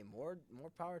 hey, more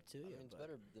power to you. I mean, it's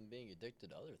better than being addicted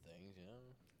to other things, you know.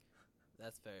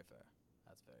 That's very fair.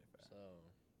 That's very fair. So,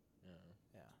 yeah.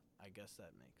 Yeah, I guess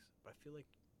that makes. But I feel like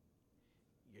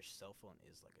your cell phone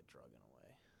is like a drug in a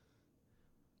way.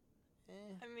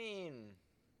 I mean,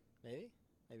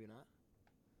 Maybe not.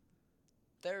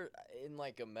 they're in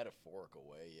like a metaphorical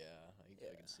way, yeah.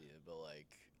 I can see it, but like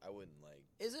I wouldn't like.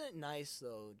 Isn't it nice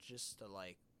though, just to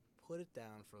like put it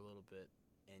down for a little bit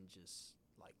and just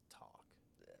like talk,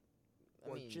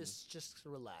 or just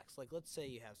relax? Like let's say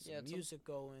you have some music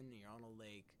going, you're on a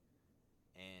lake,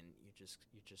 and you're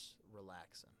just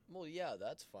relaxing. Well, yeah,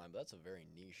 that's fine, but that's a very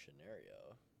niche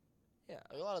scenario. Yeah,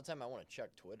 Like, a lot of the time I want to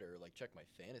check Twitter, like check my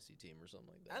fantasy team or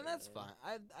something like that. and that's you know?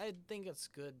 fine. I think it's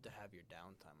good to have your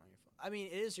downtime on your phone. I mean,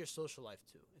 it is your social life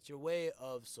too. It's your way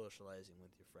of socializing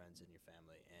with your friends and your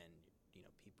family and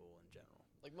people in general.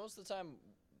 Like most of the time,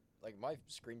 like my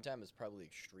screen time is probably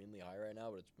extremely high right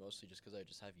now, but it's mostly just because I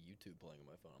just have YouTube playing on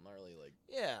my phone. I'm not really like.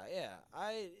 Yeah.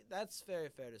 That's very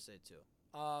fair to say too.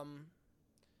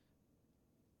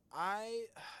 I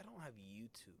don't have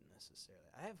YouTube necessarily.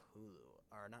 I have Hulu,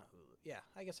 or not Hulu. Yeah,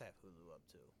 I guess I have Hulu up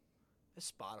too. There's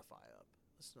Spotify up.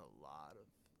 Listen to a lot of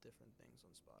different things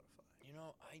on Spotify. You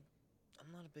know,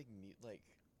 I'm not a big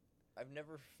I've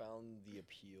never found the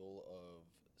appeal of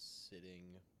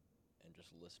sitting and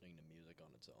just listening to music on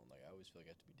its own. Like I always feel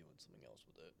like I have to be doing something else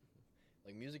with it.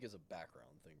 Like music is a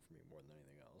background thing for me more than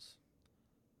anything else.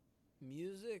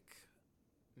 Music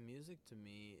to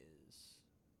me is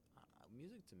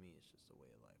just a way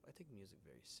of life. I take music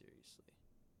very seriously.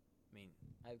 I mean,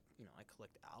 I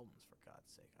collect albums for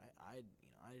God's sake. I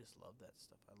just love that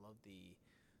stuff. I love the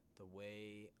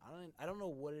way I don't know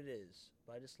what it is,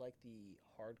 but I just like the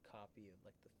hard copy of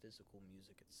like the physical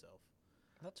music itself.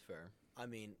 That's fair. I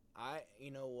mean,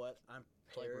 you know what? I'm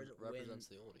It's like prepared represents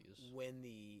the oldies. when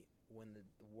the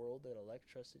world that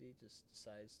electricity just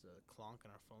decides to clonk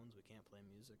on our phones, we can't play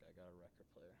music. I got a record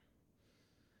player.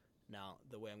 Now,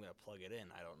 the way I'm going to plug it in,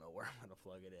 I don't know where I'm going to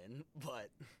plug it in, but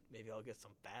maybe I'll get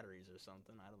some batteries or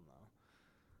something. I don't know.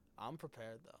 I'm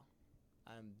prepared, though.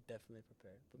 I'm definitely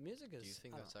prepared. But music is... Do you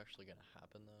think that's actually going to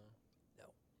happen, though?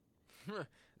 No.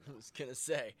 I was going to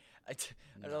say. I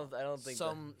don't think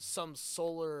some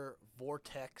solar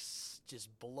vortex just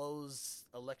blows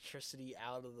electricity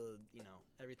out of the,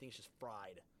 everything's just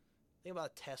fried. Think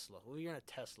about a Tesla. What are you in a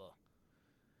Tesla?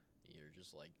 You're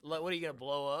just like... What are you going to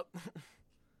blow up?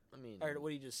 I mean, or what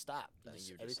do you just stop?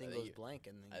 Everything goes blank,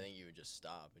 and then I think you would just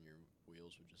stop, and your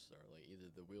wheels would just start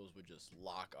either the wheels would just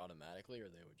lock automatically,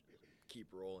 or they would just keep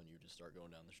rolling. You would just start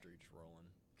going down the street, just rolling.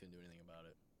 Couldn't do anything about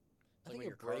it. I think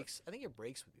your brakes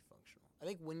would be functional. I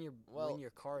think when your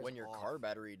car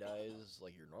battery dies,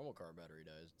 like your normal car battery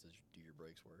dies, do your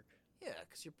brakes work? Yeah,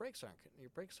 because your brakes aren't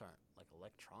like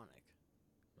electronic.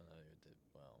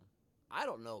 Well, I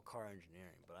don't know car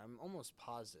engineering, but I'm almost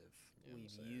positive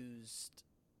we've used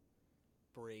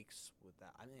brakes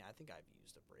without. I think I've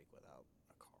used a brake without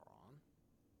a car on.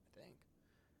 I think.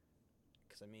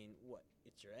 Because what?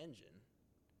 It's your engine,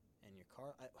 and your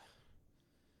car. I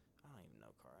don't even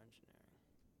know car engineering.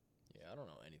 Yeah, I don't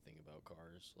know anything about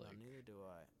cars. Like, no, neither do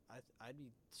I. I'd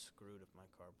be screwed if my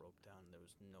car broke down and there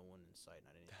was no one in sight and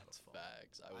I didn't have a phone.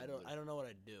 That's facts. I don't know what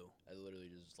I'd do. I'd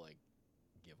literally just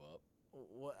give up.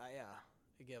 What? Yeah,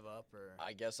 I give up or.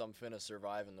 I guess I'm finna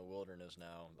survive in the wilderness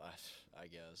now. I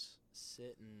guess.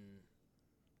 Sit and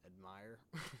admire.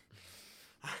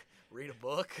 Read a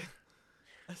book.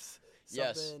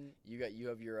 Yes, you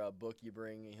have your book you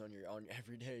bring on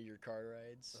every day of your car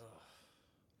rides.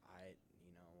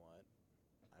 You know what?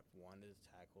 I've wanted to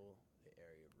tackle the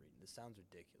area of reading. This sounds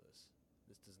ridiculous.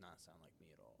 This does not sound like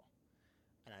me at all.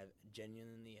 And I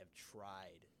genuinely have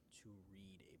tried to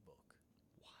read a book.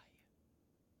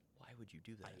 Why would you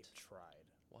do that? I have tried.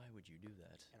 Why would you do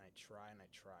that? And I try and I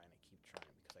try and I keep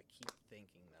trying because I keep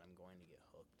thinking that I'm going to get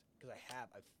hooked. Because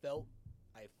I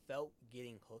felt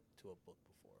getting hooked to a book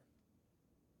before.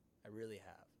 I really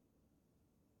have.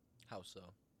 How so?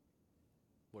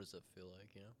 What does it feel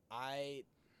like, It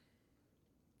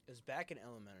was back in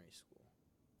elementary school.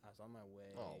 I was on my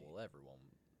way. Oh, well, everyone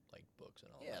liked books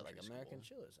and all that. Yeah, like American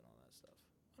Chillers and all that stuff.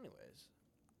 Anyways,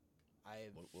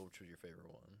 Which was your favorite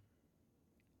one?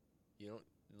 You don't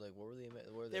what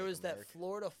were there was that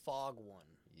Florida Fog one.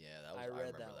 Yeah, I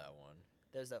remember that one.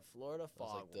 There's that Florida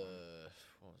Fog one.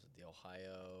 What was it? The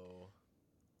Ohio.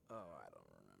 Oh, I don't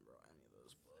remember any of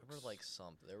those books. There were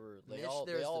something. There were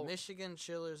there's the Michigan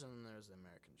Chillers and there's the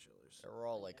American Chillers. They were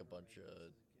all a bunch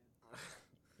of.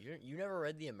 You never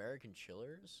read the American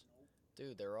Chillers?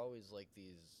 Dude, they're always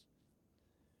these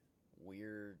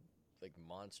weird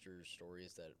monster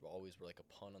stories that always were a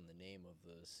pun on the name of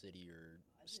the city or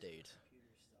state.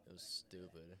 It was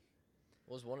stupid.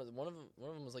 One of them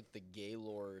was the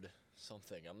Gaylord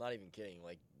something. I'm not even kidding.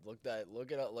 Look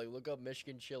it up. Look up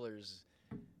Michigan Chillers,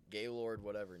 Gaylord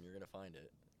whatever, and you're gonna find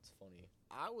it. It's funny.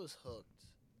 I was hooked.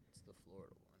 It's the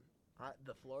Florida one.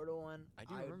 The Florida one. I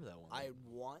do remember that one. I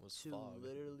want to fog.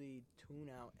 literally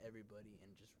tune out everybody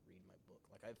and just read my book.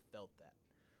 I felt that.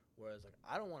 Whereas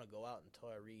I don't want to go out until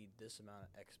I read this amount of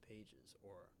X pages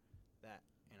or that.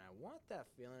 And I want that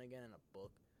feeling again in a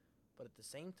book. But at the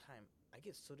same time, I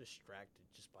get so distracted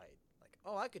just by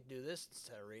I could do this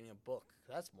instead of reading a book.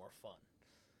 That's more fun.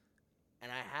 And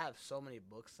I have so many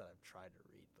books that I've tried to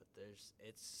read, but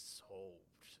it's so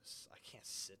just I can't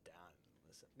sit down and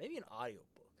listen. Maybe an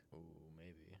audiobook. Ooh,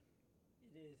 maybe.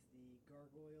 It is the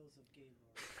Gargoyles of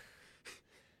Gaylord.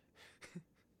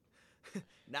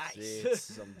 Nice. It's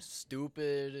some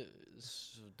stupid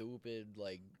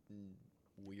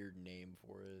weird name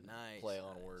for it. Nice. Play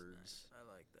on words. Nice. I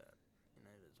like that.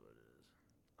 It is what it is.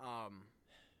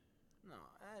 No,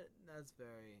 that's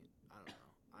very. I don't know.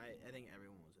 I think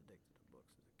everyone was addicted to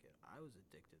books as a kid. I was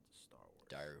addicted to Star Wars.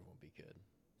 Diary won't be good.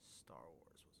 Star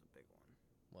Wars was a big one.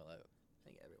 Well, I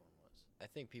think everyone was.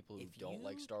 I think people who don't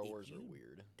like Star Wars are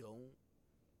weird.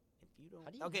 If you don't.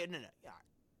 How do you okay, no. Yeah.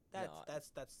 That's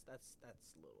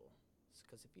little.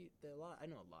 Because I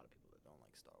know a lot of people that don't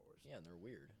like Star Wars. Yeah, and they're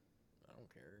weird. I don't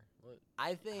care. What?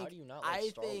 I think. How do you not like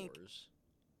Star Wars?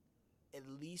 At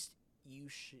least you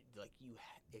should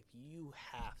if you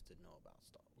have to know about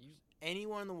Star Wars.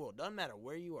 Anyone in the world, doesn't matter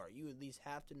where you are, you at least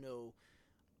have to know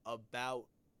about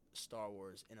Star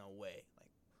Wars in a way,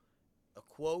 like a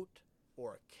quote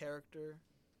or a character,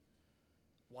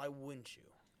 why wouldn't you?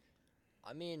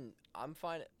 I mean, I'm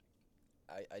fine.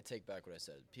 I take back what I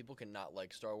said. People can not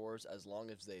like Star Wars as long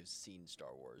as they've seen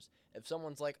Star Wars. If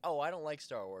someone's like, "Oh, I don't like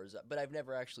Star Wars, but I've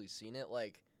never actually seen it,"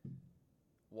 like,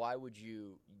 why would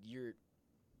you?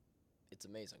 It's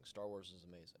amazing. Star Wars is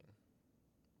amazing.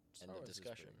 Star Wars is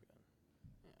discussion. pretty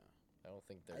good. Yeah. I don't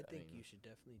think I think you should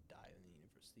definitely dive in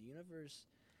the universe.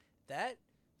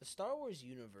 The Star Wars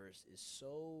universe is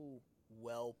so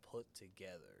well put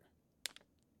together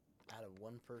out of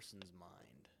one person's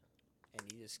mind,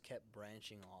 and he just kept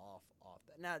branching off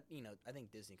that. Now, I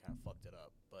think Disney kind of fucked it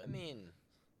up, but I mean,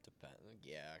 depend.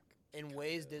 Yeah. in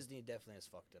ways Disney definitely has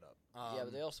fucked it up. Yeah,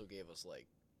 but they also gave us like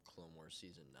Clone Wars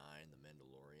season 9, The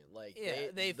Mandalorian. Like,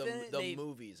 Yeah, the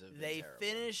movies have been They terrible.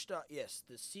 finished. Yes,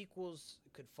 the sequels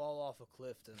could fall off a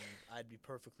cliff, and I'd be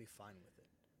perfectly fine with it.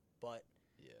 But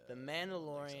Yeah, The no one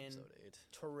likes Mandalorian, episode 8.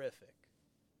 terrific.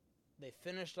 They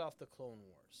finished off the Clone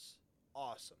Wars.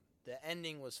 Awesome. The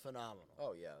ending was phenomenal.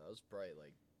 Oh yeah, that was probably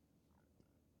like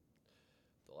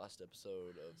the last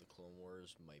episode of the Clone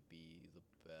Wars might be the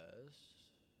best.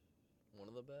 One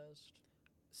of the best.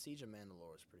 Siege of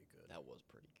Mandalore was pretty good. That was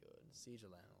pretty good. Siege of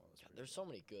Mandalore was God, pretty there's good. so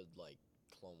many good like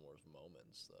Clone Wars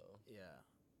moments though. Yeah,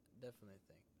 definitely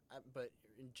think. But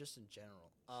just in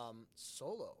general,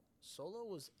 Solo.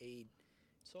 Solo's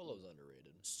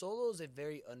underrated. a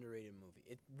very underrated movie.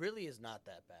 It really is not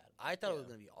that bad. I thought it was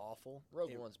Yeah. gonna be awful.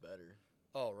 Rogue One's better.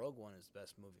 Oh, Rogue One is the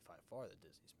best movie by far that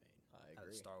Disney's made. I Out of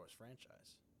agree. the Star Wars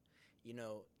franchise.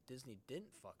 Disney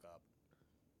didn't fuck up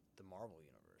the Marvel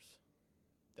universe.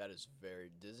 That is very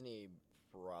Disney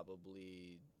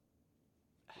probably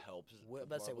helps. What,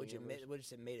 the let's say, Marvel universe. would you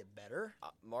say made it better?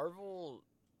 Marvel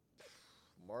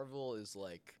is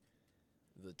like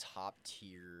the top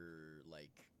tier,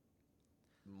 like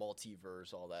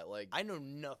multiverse, all that. Like I know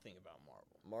nothing about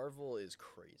Marvel. Marvel is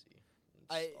crazy.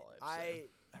 That's all I have to say.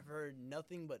 I've heard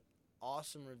nothing but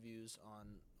awesome reviews on.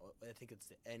 I think it's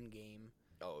the Endgame.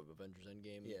 Oh, Avengers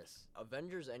Endgame. Yes.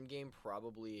 Avengers Endgame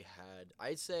probably had.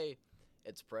 I'd say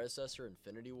its predecessor,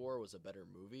 Infinity War, was a better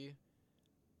movie.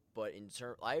 But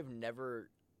I've never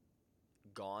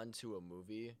gone to a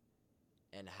movie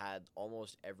and had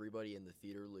almost everybody in the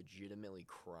theater legitimately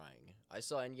crying. I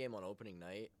saw Endgame on opening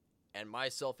night, and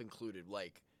myself included,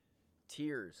 like,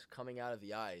 tears coming out of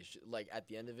the eyes. Like, at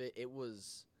the end of it, it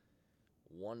was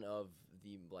one of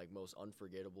the, like, most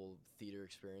unforgettable theater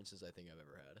experiences I think I've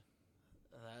ever had.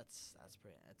 That's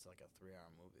pretty. It's like a 3-hour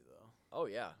movie though. Oh,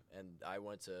 yeah. And I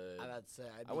went to... I would say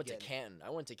I went to Canton. I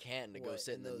went to Canton to go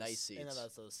sit in the nice seats.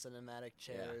 That's those cinematic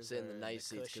chairs. Sit in the or nice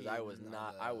the seats because I was cushion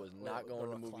not. or I was not the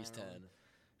going to movies recliner.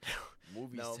 10.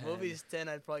 Movies No, 10. movies 10.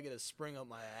 I'd probably get a spring up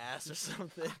my ass or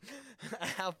something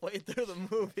halfway through the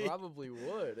movie. Probably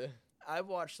would. I've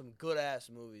watched some good ass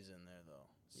movies in there though.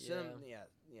 Yeah.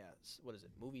 Yeah. What is it?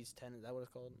 Movies 10. Is that what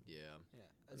it's called? Yeah. Yeah.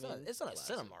 I It's mean, not. It's not a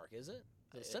classic. Cinemark, is it?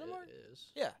 Is it Cinemark? It is.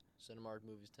 Yeah. Cinemark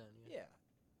movies 10. Yeah. Yeah.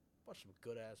 Watched some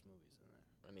good ass movies in there.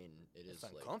 I mean, it It's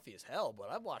is like. comfy as hell, but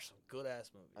I've watched some good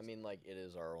ass movies. I mean, like it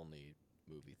is our only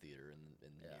movie theater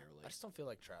in yeah. near I like just don't feel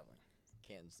like traveling.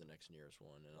 Canton's the next nearest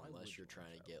one, and Why would unless you you're wanna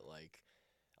trying to travel? get like.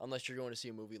 Unless you're going to see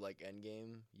a movie like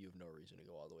Endgame, you have no reason to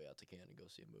go all the way out to Canton to go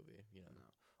see a movie. You know.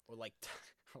 No. Or like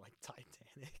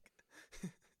Titanic.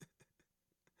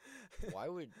 Why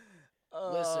would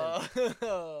Oh, Listen,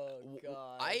 oh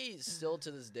god. I still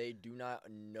to this day do not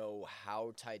know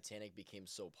how Titanic became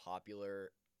so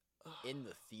popular in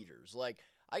the theaters. Like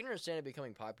I can understand it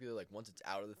becoming popular like once it's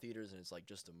out of the theaters and it's like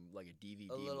just like a DVD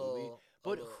movie.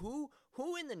 But who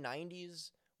in the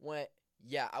 90s went,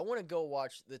 yeah, I want to go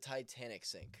watch the Titanic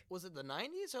sink? Was it the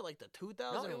 90s or like the No,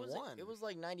 2001? it was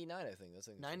like 99, I think. That's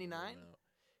like 99?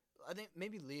 I think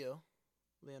maybe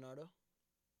Leonardo.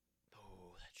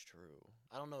 Oh, that's true.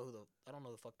 I don't know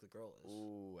the fuck the girl is.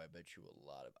 Ooh, I bet you a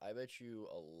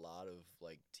lot of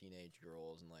like teenage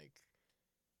girls and like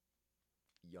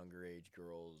younger age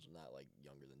girls, not like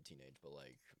younger than teenage, but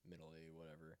like middle age,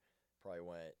 whatever, probably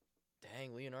went,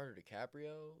 dang, Leonardo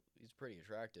DiCaprio, he's pretty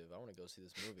attractive. I want to go see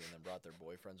this movie, and then brought their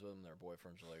boyfriends with them. Their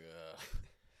boyfriends were like,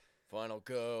 fine, I'll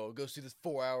go see this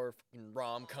 4-hour fucking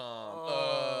rom-com.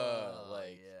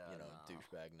 Yeah,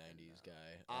 douchebag 90s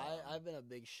guy. I've been a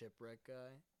big shipwreck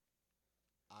guy.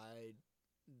 I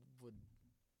would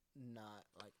not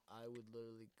I would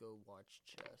literally go watch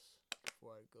chess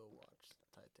before I'd go watch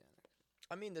Titanic.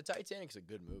 I mean, the Titanic's a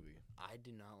good movie. I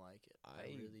do not like it. I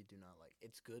really do not like it.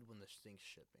 It's good when the thing's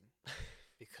shipping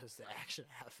because the action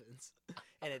happens.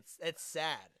 And it's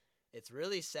sad. It's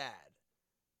really sad.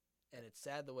 and it's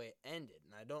sad the way it ended.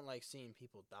 And I don't like seeing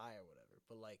people die or whatever.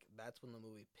 But like that's when the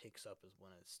movie picks up, is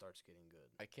when it starts getting good.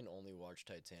 I can only watch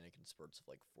Titanic in spurts of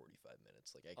like 45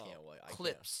 minutes. Like I can't wait.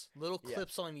 Little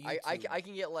clips on YouTube. I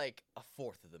can get like a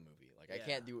fourth of the movie. Like I Yeah.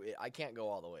 can't do it. I can't go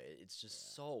all the way. It's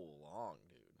just so long,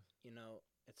 dude. You know,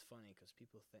 it's funny because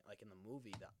people think, like in the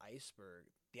movie, the iceberg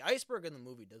in the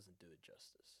movie doesn't do it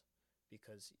justice,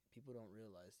 because people don't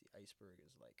realize the iceberg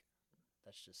is like,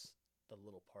 that's just the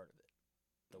little part of it.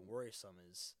 The worrisome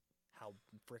is how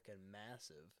freaking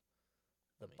massive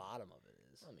the bottom of it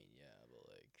is. I mean, yeah, but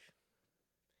like,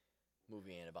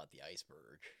 movie ain't about the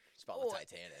iceberg. It's about the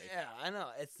Titanic. Yeah, I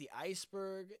know. It's the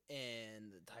iceberg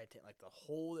and the Titanic, like the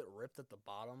hole that ripped at the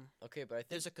bottom. Okay, but I think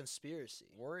There's a conspiracy.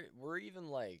 we're even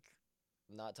like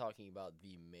not talking about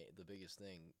the biggest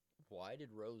thing. Why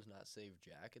did Rose not save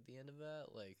Jack at the end of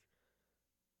that? Like,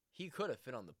 he could have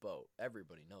fit on the boat.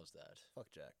 Everybody knows that.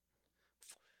 Fuck Jack.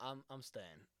 I'm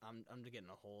staying. I'm getting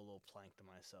a whole little plank to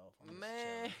myself.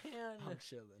 Man, I'm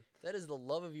chilling. that is the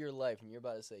love of your life, and you're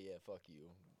about to say, "Yeah, fuck you,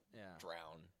 Yeah.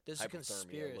 drown." There's a Hypothermia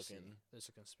conspiracy. looking. There's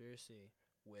a conspiracy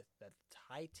with that the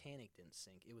Titanic didn't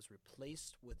sink. It was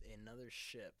replaced with another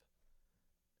ship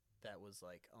that was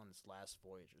like on its last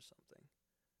voyage or something.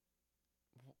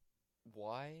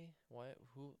 Why? Why?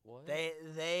 Who? What?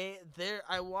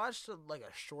 I watched like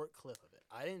a short clip of it.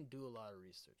 I didn't do a lot of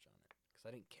research on it because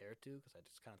I didn't care to, because I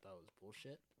just kind of thought it was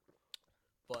bullshit.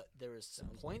 But there was some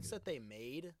points that they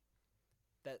made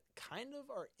that kind of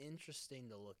are interesting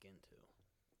to look into.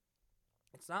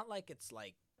 It's not like it's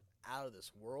like out of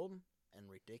this world and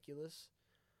ridiculous,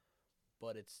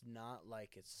 but it's not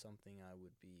like it's something I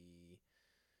would be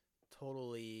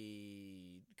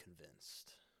totally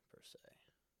convinced per se.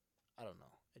 I don't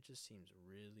know. It just seems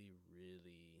really,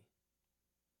 really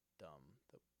dumb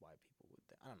that why people would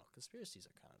think. I don't know. Conspiracies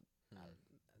are kind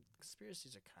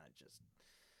of just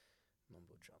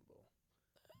mumbo jumbo.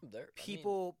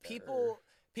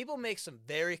 People make some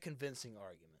very convincing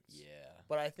arguments. Yeah.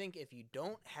 But I think if you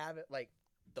don't have it, like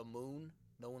the moon,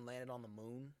 no one landed on the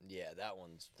moon. Yeah, that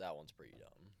one's pretty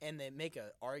dumb. And they make an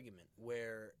argument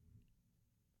where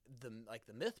the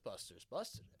Mythbusters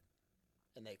busted it.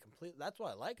 And they completely. That's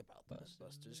what I like about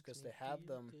Mythbusters, because they have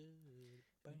them.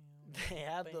 They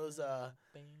have those.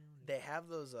 They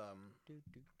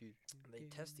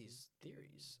test these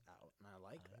theories out, and I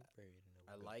like that.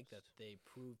 I like that they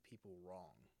prove people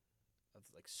wrong of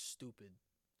like stupid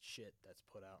shit that's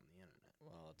put out on the internet.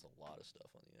 Well, that's a lot of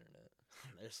stuff on the internet.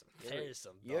 There's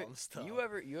some dumb stuff. You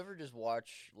ever just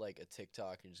watch like a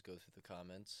TikTok and just go through the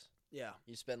comments? Yeah.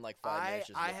 You spend like 5 minutes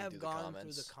just looking through the comments. I have gone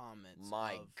through the comments.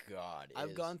 My God.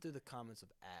 I've gone through the comments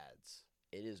of ads.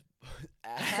 It is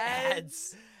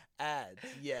ads.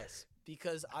 Yes,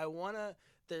 because I wanna.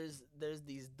 There's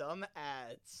these dumb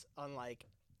ads on like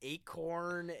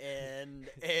Acorn and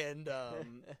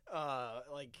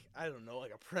like I don't know,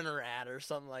 like a printer ad or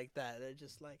something like that. They're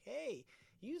just like, hey,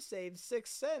 you saved 6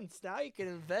 cents. Now you can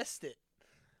invest it.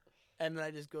 And then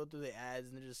I just go through the ads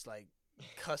and they're just like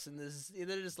cussing this.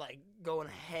 They're just like going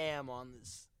ham on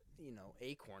this.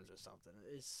 Acorns or something.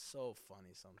 It's so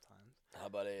funny sometimes. How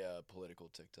about a political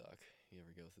TikTok? You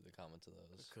ever go through the comments of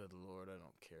those? Good Lord, I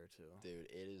don't care to. Dude,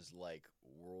 it is like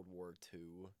World War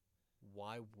II.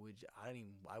 Why would you?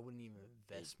 I wouldn't even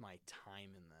invest my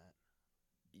time in that.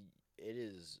 It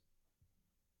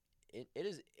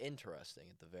is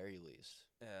interesting at the very least.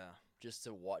 Yeah. Just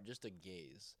to watch, just to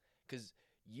gaze, because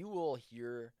you will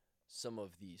hear some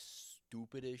of the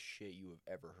stupidest shit you have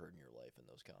ever heard in your life in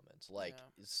those comments. Like,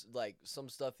 It's like some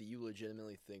stuff that you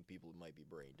legitimately think people might be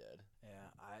brain dead.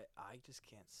 Yeah, I just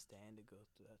can't stand to go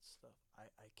through that stuff.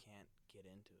 I can't get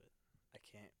into it. I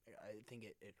can't. I think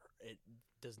it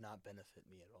does not benefit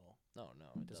me at all. No,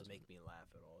 It doesn't make me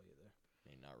laugh at all either. I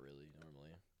mean, not really,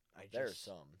 normally. There's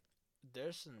some,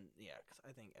 yeah, because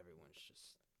I think everyone's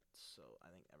just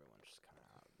kind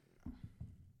of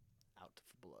out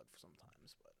for blood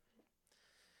sometimes, but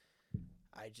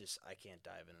I can't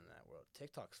dive into that world.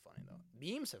 TikTok's funny though.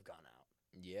 Memes have gone out.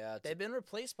 Yeah, they've been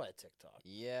replaced by TikTok.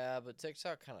 Yeah, but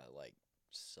TikTok kind of like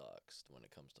sucks when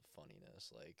it comes to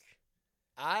funniness. Like,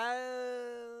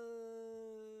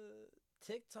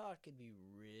 TikTok could be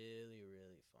really,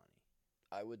 really funny.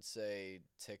 I would say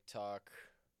TikTok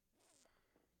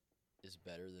is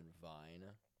better than Vine.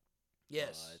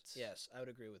 Yes, I would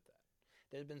agree with that.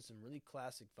 There's been some really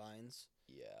classic Vines.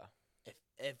 Yeah.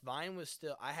 If Vine was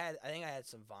still, I think I had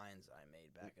some Vines I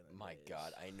made back in the My days.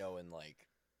 God, I know in like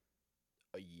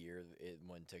a year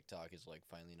when TikTok is like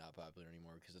finally not popular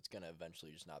anymore, because it's gonna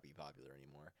eventually just not be popular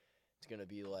anymore. It's gonna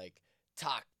be like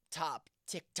top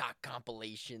TikTok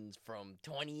compilations from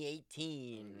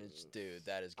 2018. Dude,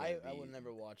 that is gonna be. I would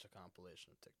never watch a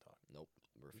compilation of TikTok. Nope,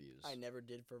 refuse. I never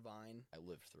did for Vine. I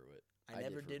lived through it. I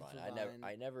never did for Vine.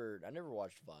 I never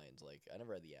watched Vines. Like I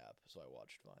never had the app, so I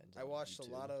watched Vines. I on watched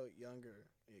YouTube. a lot of younger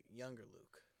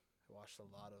Luke. I watched a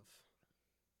lot of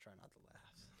Try Not to Laugh.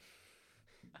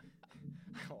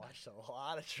 I watched a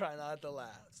lot of Try Not to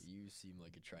Laugh. You seem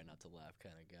like a try not to laugh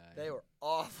kind of guy. They were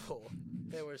awful.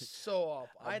 They were so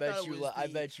awful. I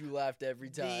bet you laughed every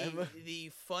time.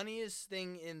 The funniest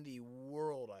thing in the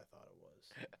world, I thought it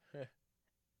was.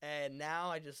 And now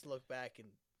I just look back and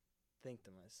think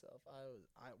to myself,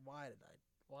 why did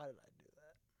I do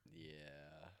that?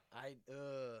 Yeah.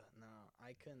 No,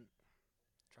 I couldn't.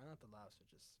 Try Not to Laugh are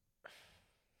just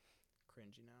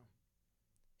cringy now.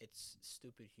 It's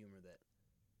stupid humor that,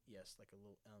 yes, like a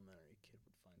little elementary kid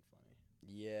would find funny.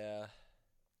 Yeah.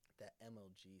 That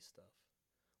MLG stuff.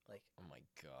 Like, oh my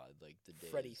god, like the days.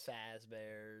 Freddy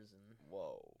Fazbear's and...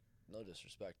 Whoa. No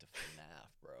disrespect to FNAF,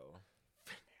 bro.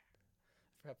 I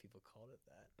forgot people called it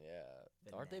that.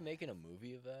 Yeah. Aren't they making a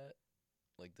movie of that?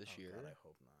 Like this year? God, I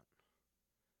hope not.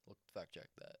 Look, fact check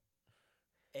that.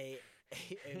 A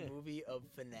movie of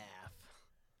FNAF.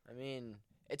 I mean,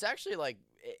 it's actually like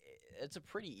it's a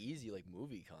pretty easy like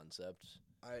movie concept.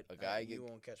 You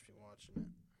won't catch me watching it.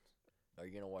 Are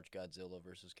you gonna watch Godzilla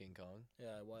versus King Kong?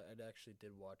 Yeah, I actually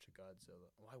did watch a Godzilla.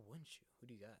 Why wouldn't you? Who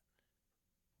do you got?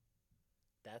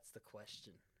 That's the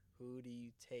question. Who do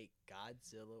you take,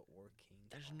 Godzilla or King Kong?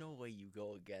 There's no way you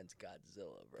go against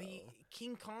Godzilla, bro.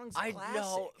 King Kong's I classic.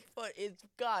 know, but it's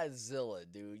Godzilla,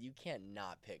 dude. You can't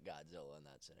not pick Godzilla in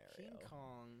that scenario. King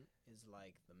Kong is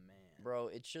like the man. Bro,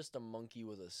 it's just a monkey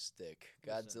with a stick.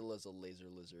 Listen. Godzilla's a laser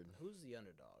lizard. Who's the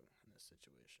underdog in this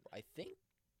situation? I think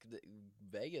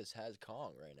Vegas has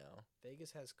Kong right now.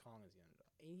 Vegas has Kong as the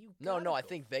underdog. And No, I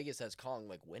think Vegas has Kong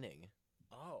like winning.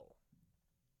 Oh,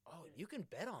 you can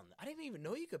bet on that. I didn't even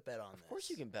know you could bet on this. Of course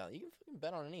you can bet. You can fucking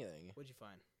bet on anything. What'd you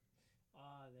find?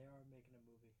 They are making a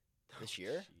movie. This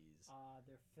year? Jeez.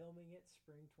 They're filming it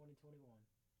spring 2021.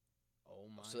 Oh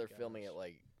my. So they're filming it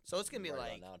like. So it's gonna be right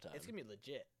like about now time. it's gonna be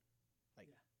legit. Like,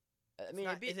 yeah. I mean,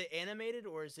 is it animated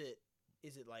or is it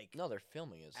like no, they're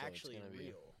filming it. So actually it's gonna be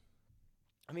real?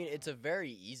 I mean, it's a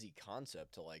very easy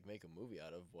concept to like make a movie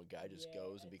out of. One guy just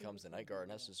goes and becomes the night guard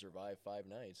and has to survive 5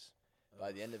 nights.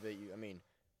 By the end of it,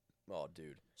 oh,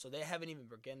 dude. So they haven't even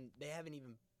begun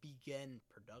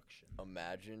production.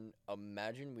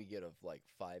 Imagine we get like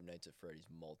 5 Nights at Freddy's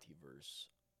multiverse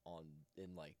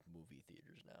in like movie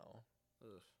theaters now.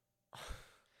 Ugh.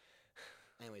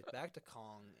 Anyways, back to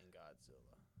Kong and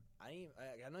Godzilla. I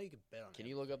know you could bet on. Can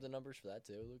you look up the numbers for that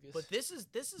too, Lucas? But this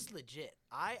is legit.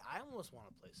 I almost want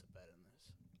to place a bet in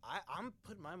this. I'm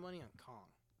putting my money on Kong.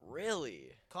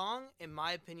 Really? Kong, in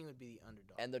my opinion, would be the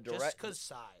underdog. And just because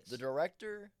size. The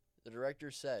director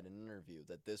said in an interview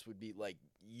that this would be like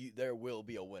there will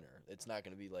be a winner. It's not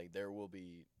going to be like there will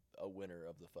be a winner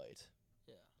of the fight.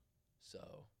 Yeah.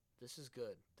 So this is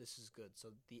good. So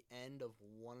the end of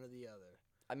one or the other.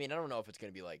 I mean, I don't know if it's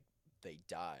going to be like they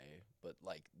die, but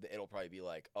like it'll probably be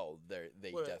like, oh,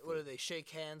 they what definitely. do they shake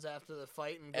hands after the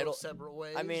fight and go separate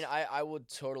ways? I mean, I would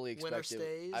totally expect Winner it.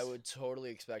 stays? I would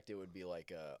totally expect it would be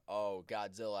like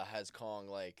Godzilla has Kong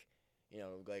like,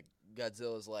 like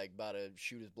Godzilla's like about to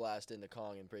shoot his blast into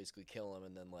Kong and basically kill him,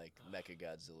 and then like Mecha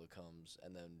Godzilla comes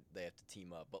and then they have to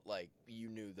team up. But like you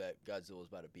knew that Godzilla was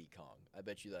about to beat Kong. I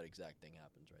bet you that exact thing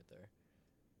happens right there.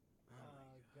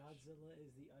 Godzilla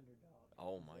is the underdog.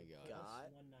 Oh my god. Plus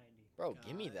 190. Bro,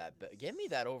 give me that. Give me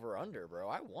that over under, bro.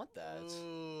 I want that.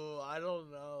 Ooh, I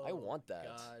don't know. I want that.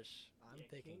 Gosh, I'm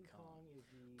picking King Kong. Is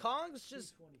the Kong's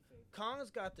just 220 favorite.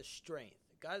 Kong's got the strength.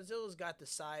 Godzilla's got the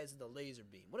size of the laser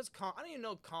beam. What is Kong? I don't even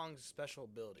know Kong's special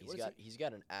ability. He's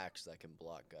got an axe that can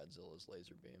block Godzilla's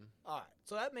laser beam. All right,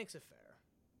 so that makes it fair.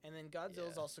 And then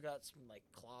Godzilla's Yeah. also got some like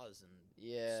claws and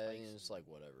Yeah, it's like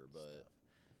whatever, but stuff.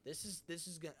 This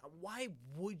is gonna. Why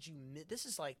would you? This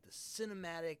is like the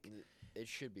cinematic. it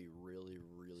should be really,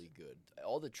 really good.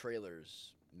 All the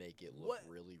trailers make it look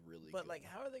really, really good. But like,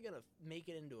 how are they gonna make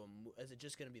it into a? Is it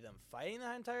just gonna be them fighting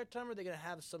the entire time, or are they gonna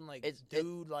have some like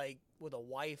dude like with a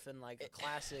wife and like a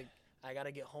classic? I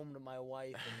gotta get home to my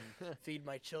wife and feed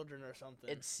my children or something.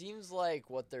 It seems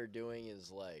like what they're doing is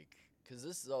like, cause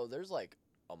there's like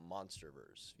a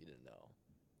MonsterVerse, if you didn't know,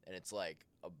 and it's like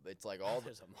all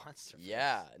there's a monster.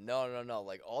 Yeah, no.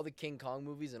 Like all the King Kong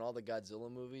movies and all the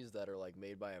Godzilla movies that are like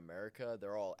made by America,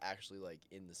 they're all actually like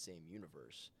in the same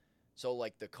universe. So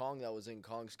like the Kong that was in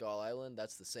Kong Skull Island,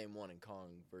 that's the same one in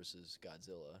Kong versus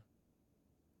Godzilla.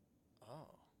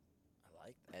 Oh, I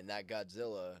like that. And that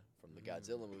Godzilla from the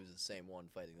Godzilla movie is the same one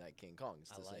fighting that King Kong. It's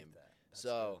the I like same. that. That's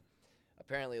So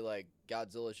apparently, like,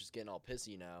 Godzilla's just getting all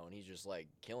pissy now, and he's just like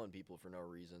killing people for no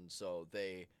reason. So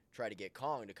they try to get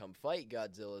Kong to come fight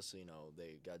Godzilla, so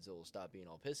Godzilla will stop being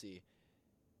all pissy.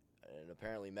 And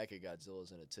apparently, Mecha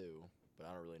Godzilla's in it too, but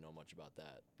I don't really know much about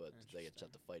that. But they just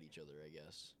have to fight each other, I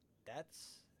guess.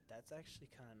 That's actually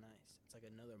kind of nice. It's like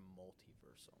another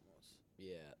multiverse almost.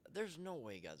 Yeah, there's no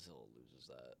way Godzilla loses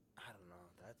that. I don't know.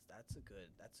 That's a good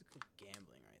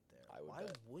gambling right there. I would Why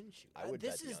bet. wouldn't you? I would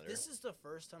bet the under. This is the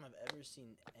first time I've ever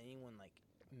seen anyone like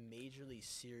majorly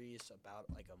serious about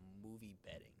like a movie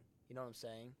betting. You know what I'm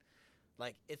saying?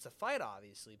 Like it's a fight,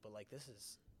 obviously, but like this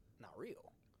is not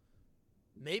real.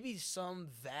 Maybe some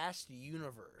vast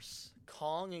universe,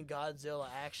 Kong and Godzilla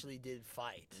actually did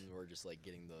fight. And we're just like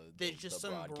getting the There's just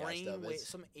some broadcast of it.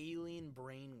 some alien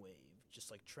brainwave,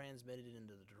 just like transmitted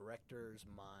into the director's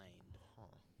mind,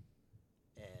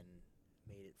 and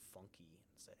made it funky.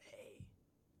 And said, "Hey,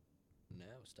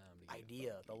 now it's time to get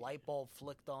idea." funky. The light bulb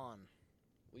flicked on.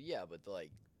 Well, yeah, but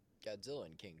like Godzilla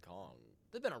and King Kong,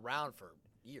 They've been around for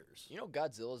years. you know,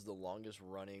 Godzilla is the longest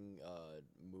running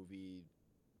movie,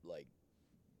 like,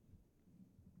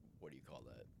 what do you call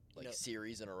that? Like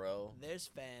series in a row. There's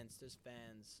fans of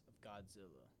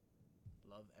Godzilla.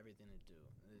 Love everything they do.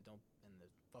 And the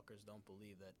fuckers don't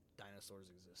believe that dinosaurs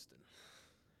existed.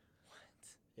 What?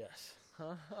 Yes.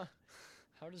 How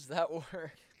does that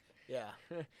work? Yeah.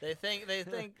 they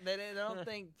don't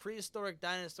think prehistoric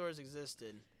dinosaurs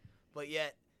existed, but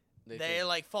yet they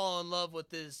like fall in love with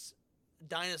this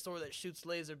dinosaur that shoots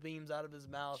laser beams out of his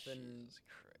mouth and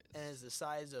is the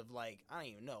size of like I don't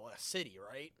even know, a city,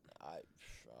 right? I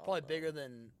Probably don't know. bigger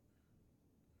than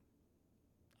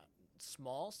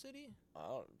small city.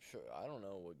 I don't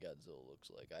know what Godzilla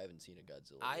looks like. I haven't seen a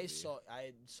Godzilla movie. I saw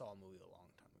a movie a long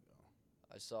time ago.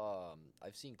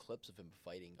 I've seen clips of him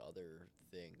fighting other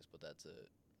things, but that's it.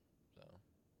 So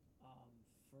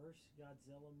First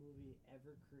Godzilla movie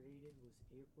ever created was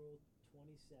April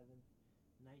 27th,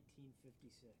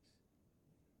 1956.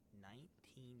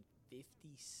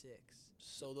 1956.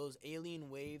 So those alien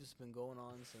waves been going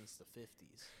on since the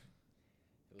 50s.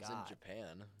 it was in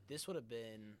Japan. This would have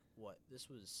been what? This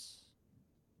was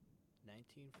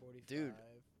 1945. Dude,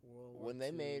 World War when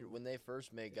they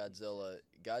first made Godzilla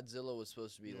was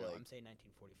supposed to be no, like I'm saying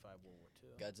 1945 World War II.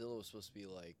 Godzilla was supposed to be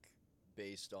like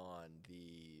based on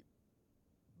the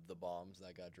bombs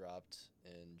that got dropped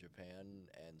in Japan,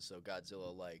 and so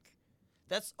Godzilla like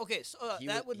That's okay. So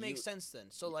that would make sense then.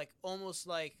 So like almost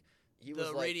like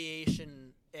the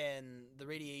radiation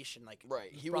like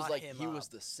right. He was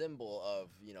the symbol of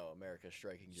America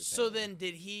striking Japan. So then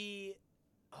did he?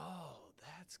 Oh,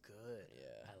 that's good.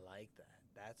 Yeah, I like that.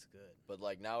 That's good. But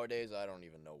like nowadays, I don't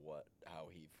even know how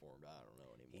he formed. I don't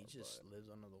know anymore. He just lives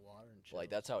under the water and chills. Like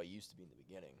that's how it used to be in the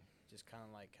beginning. Just kind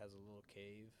of like has a little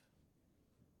cave,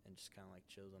 and just kind of like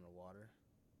chills underwater.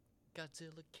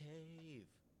 Godzilla cave.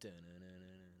 The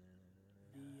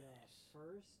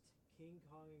first King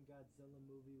Kong and Godzilla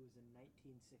movie was in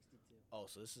 1962. Oh,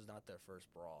 so this is not their first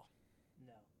brawl.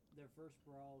 No, their first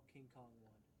brawl, King Kong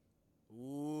won.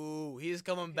 Ooh, he's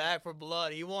coming back for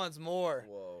blood. He wants more.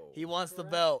 Whoa. He wants the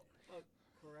belt.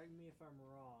 Correct me if I'm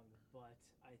wrong, but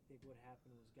I think what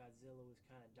happened was Godzilla was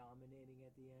kind of dominating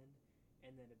at the end,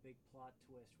 and then a big plot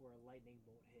twist where a lightning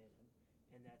bolt hit him,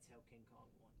 and that's how King Kong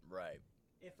won. Right.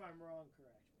 If I'm wrong,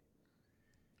 correct me.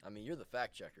 I mean, you're the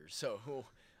fact checker, so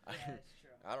Yeah, that's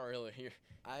true. I don't really hear.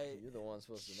 You're the one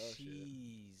supposed to know shit.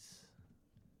 Jeez.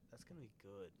 That's going to be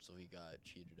good. So he got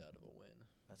cheated out of a win.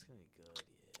 That's going to be good, yeah.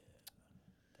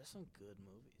 There's some good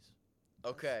movies.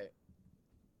 Okay.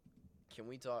 Can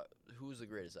we talk? Who's the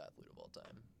greatest athlete of all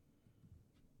time?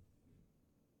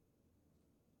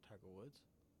 Tiger Woods.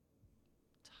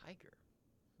 Tiger.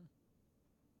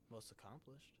 Most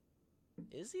accomplished.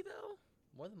 Is he, though?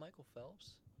 More than Michael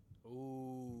Phelps?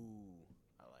 Ooh.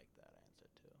 I like that answer,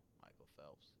 too. Michael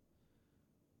Phelps.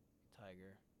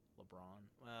 Tiger. LeBron.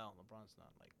 Well, LeBron's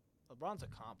not, like... LeBron's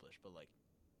accomplished, but, like,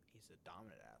 he's a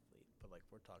dominant athlete. But, like,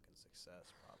 we're talking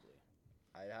success, probably.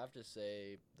 I'd have to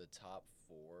say the top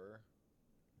four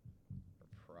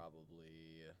are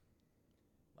probably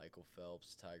Michael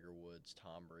Phelps, Tiger Woods,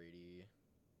 Tom Brady,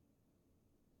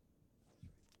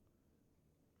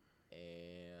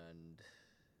 and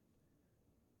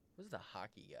who's the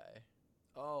hockey guy?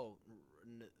 Oh,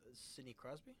 Sidney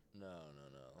Crosby? No.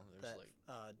 There's That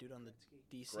like dude on the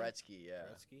DC? Gretzky, yeah.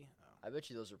 Gretzky? Oh. I bet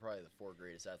you those are probably the four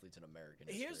greatest athletes in American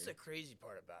history. Here's the crazy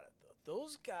part about it, though.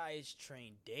 Those guys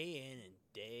train day in and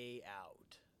day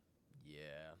out.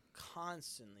 Yeah.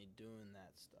 Constantly doing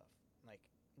that stuff. Like,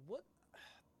 what?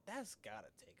 that's gotta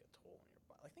take a toll on your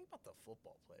body. Like, think about the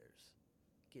football players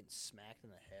getting smacked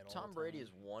in the head all Tom the Brady time.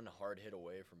 is one hard hit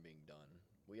away from being done.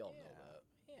 We all know that.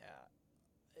 Yeah.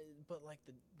 But, like,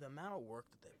 the amount of work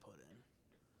that they put in.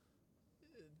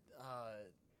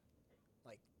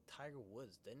 Like, Tiger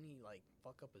Woods, didn't he, like,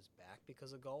 fuck up his back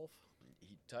because of golf?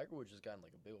 Tiger Woods just got in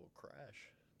like a big old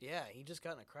crash. Yeah, he just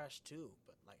got in a crash, too.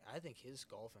 But, like, I think his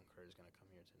golfing career is going to come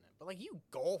here to an end. But, like, you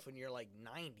golf and you're, like,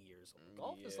 90 years old.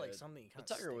 Golf is, like, something you kind But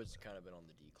of Tiger Woods kind of been on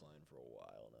the decline for a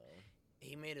while now.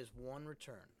 He made his one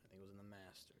return. I think it was in the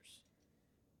Masters.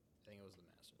 I don't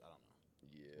know.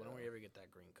 Yeah. When will we ever get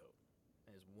that green coat?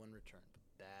 And his one return. But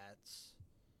that's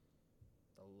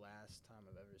the last time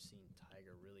I've ever seen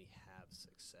Tiger really have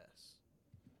success.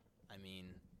 I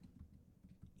mean,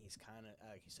 he's kind of,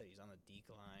 like you said, he's on the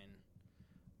decline.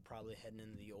 Probably heading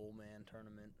into the old man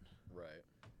tournament. Right.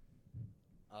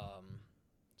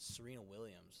 Serena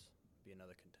Williams be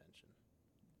another contention.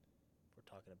 If we're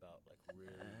talking about, like,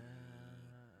 really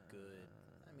good.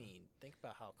 I mean, think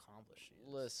about how accomplished she is.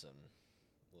 Listen.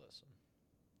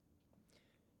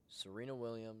 Serena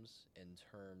Williams, in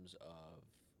terms of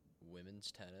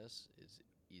women's tennis, is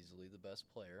easily the best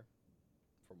player,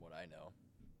 from what I know.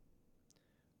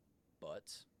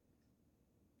 But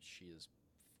she has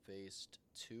faced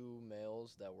two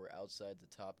males that were outside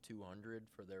the top 200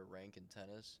 for their rank in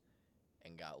tennis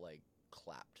and got, like,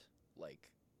 clapped, like,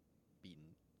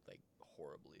 beaten, like,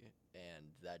 horribly. And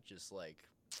that just, like,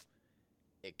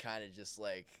 it kind of just,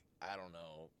 like, I don't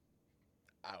know.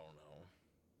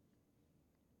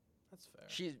 That's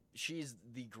fair. She's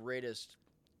the greatest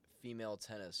female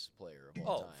tennis player of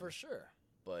all time. Oh, for sure.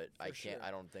 But I For can't. sure.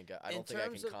 I don't think I In can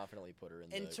terms of- confidently put her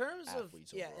in In the terms of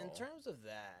athletes in overall. terms of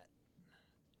that,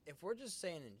 if we're just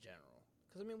saying in general,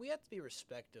 because I mean we have to be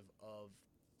respective of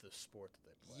the sport that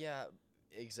they play. Yeah,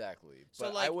 exactly. So,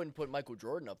 But like- I wouldn't put Michael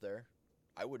Jordan up there.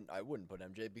 I wouldn't put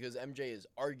MJ because MJ is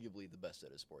arguably the best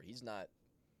at his sport. He's not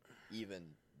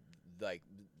even like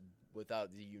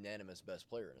without the unanimous best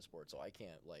player in a sport. So I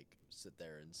can't like sit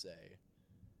there and say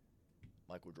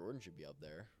Michael Jordan should be up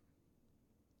there.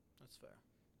 That's fair.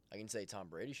 I can say Tom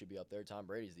Brady should be up there. Tom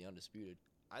Brady's the undisputed.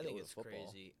 I think Go to it's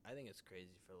football. crazy. I think it's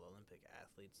crazy for the Olympic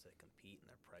athletes that compete and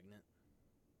they're pregnant.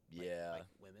 Like- Yeah. like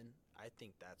women. I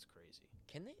think that's crazy.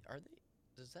 Can they? Are they?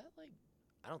 Does that like?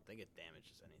 I don't think it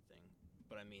damages anything,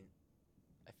 but I mean,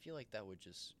 I feel like that would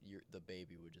just the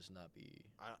baby would just not be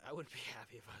I would be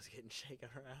happy if I was getting shaken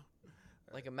around.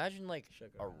 like imagine like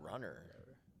Shook a around or runner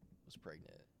whatever. was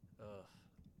pregnant. Ugh.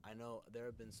 I know there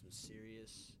have been some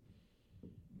serious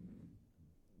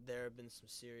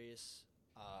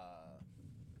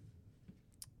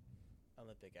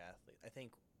Olympic athlete. I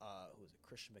think who was it?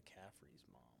 Christian McCaffrey's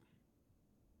mom.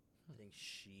 I think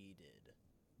she did.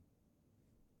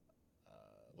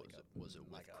 Was it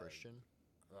with like Christian?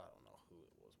 I don't know who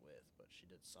it was with, but she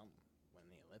did some win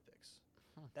the Olympics.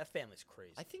 Huh. That family's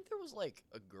crazy. I think there was like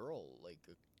a girl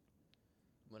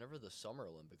whenever the Summer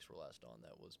Olympics were last on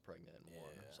that was pregnant and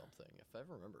won or Yeah. something, if I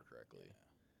remember correctly.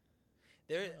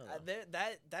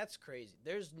 That's crazy.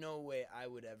 There's no way I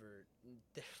would ever.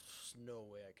 There's no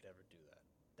way I could ever do that.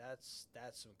 That's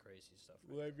some crazy stuff.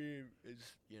 Well, I mean,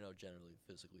 it's generally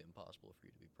physically impossible for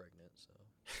you to be pregnant. So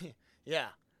Yeah,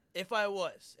 if I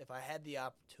had the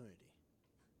opportunity,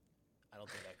 I don't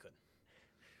think I could.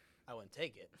 I wouldn't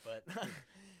take it, but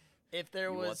if there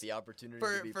you was want the opportunity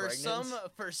for to be for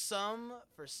pregnant.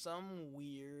 for some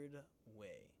weird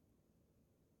way,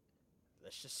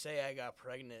 let's just say I got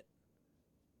pregnant.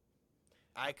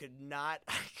 I could not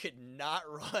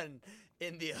run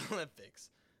in the Olympics.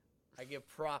 I give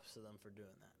props to them for doing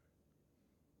that.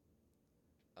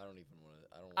 I don't even want to.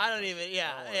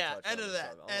 End of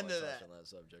that. On that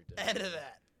subject. End of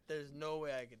that. There's no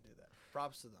way I could do that.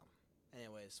 Props to them.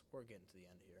 Anyways, we're getting to the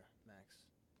end here, Max.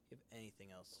 You have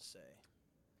anything else to say?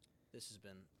 This has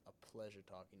been a pleasure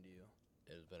talking to you.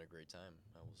 It has been a great time,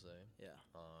 I will say. Yeah.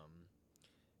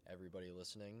 Everybody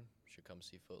listening should come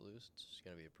see Footloose. It's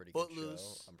going to be a pretty good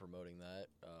Footloose. show. I'm promoting that.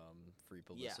 Free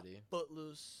publicity. Yeah.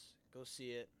 Footloose. Go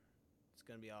see it. It's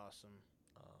gonna be awesome.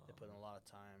 They put in a lot of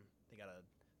time. They got a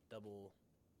double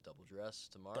dress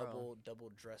tomorrow. double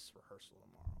dress rehearsal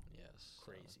tomorrow. Yes.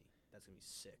 Crazy. That's gonna be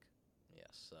sick.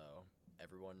 Yes. So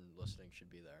everyone listening should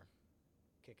be there.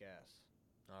 Kick ass.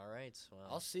 All right. Well,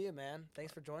 I'll see you, man.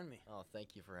 Thanks for joining me. Oh,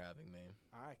 thank you for having me.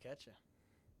 All right, catch ya.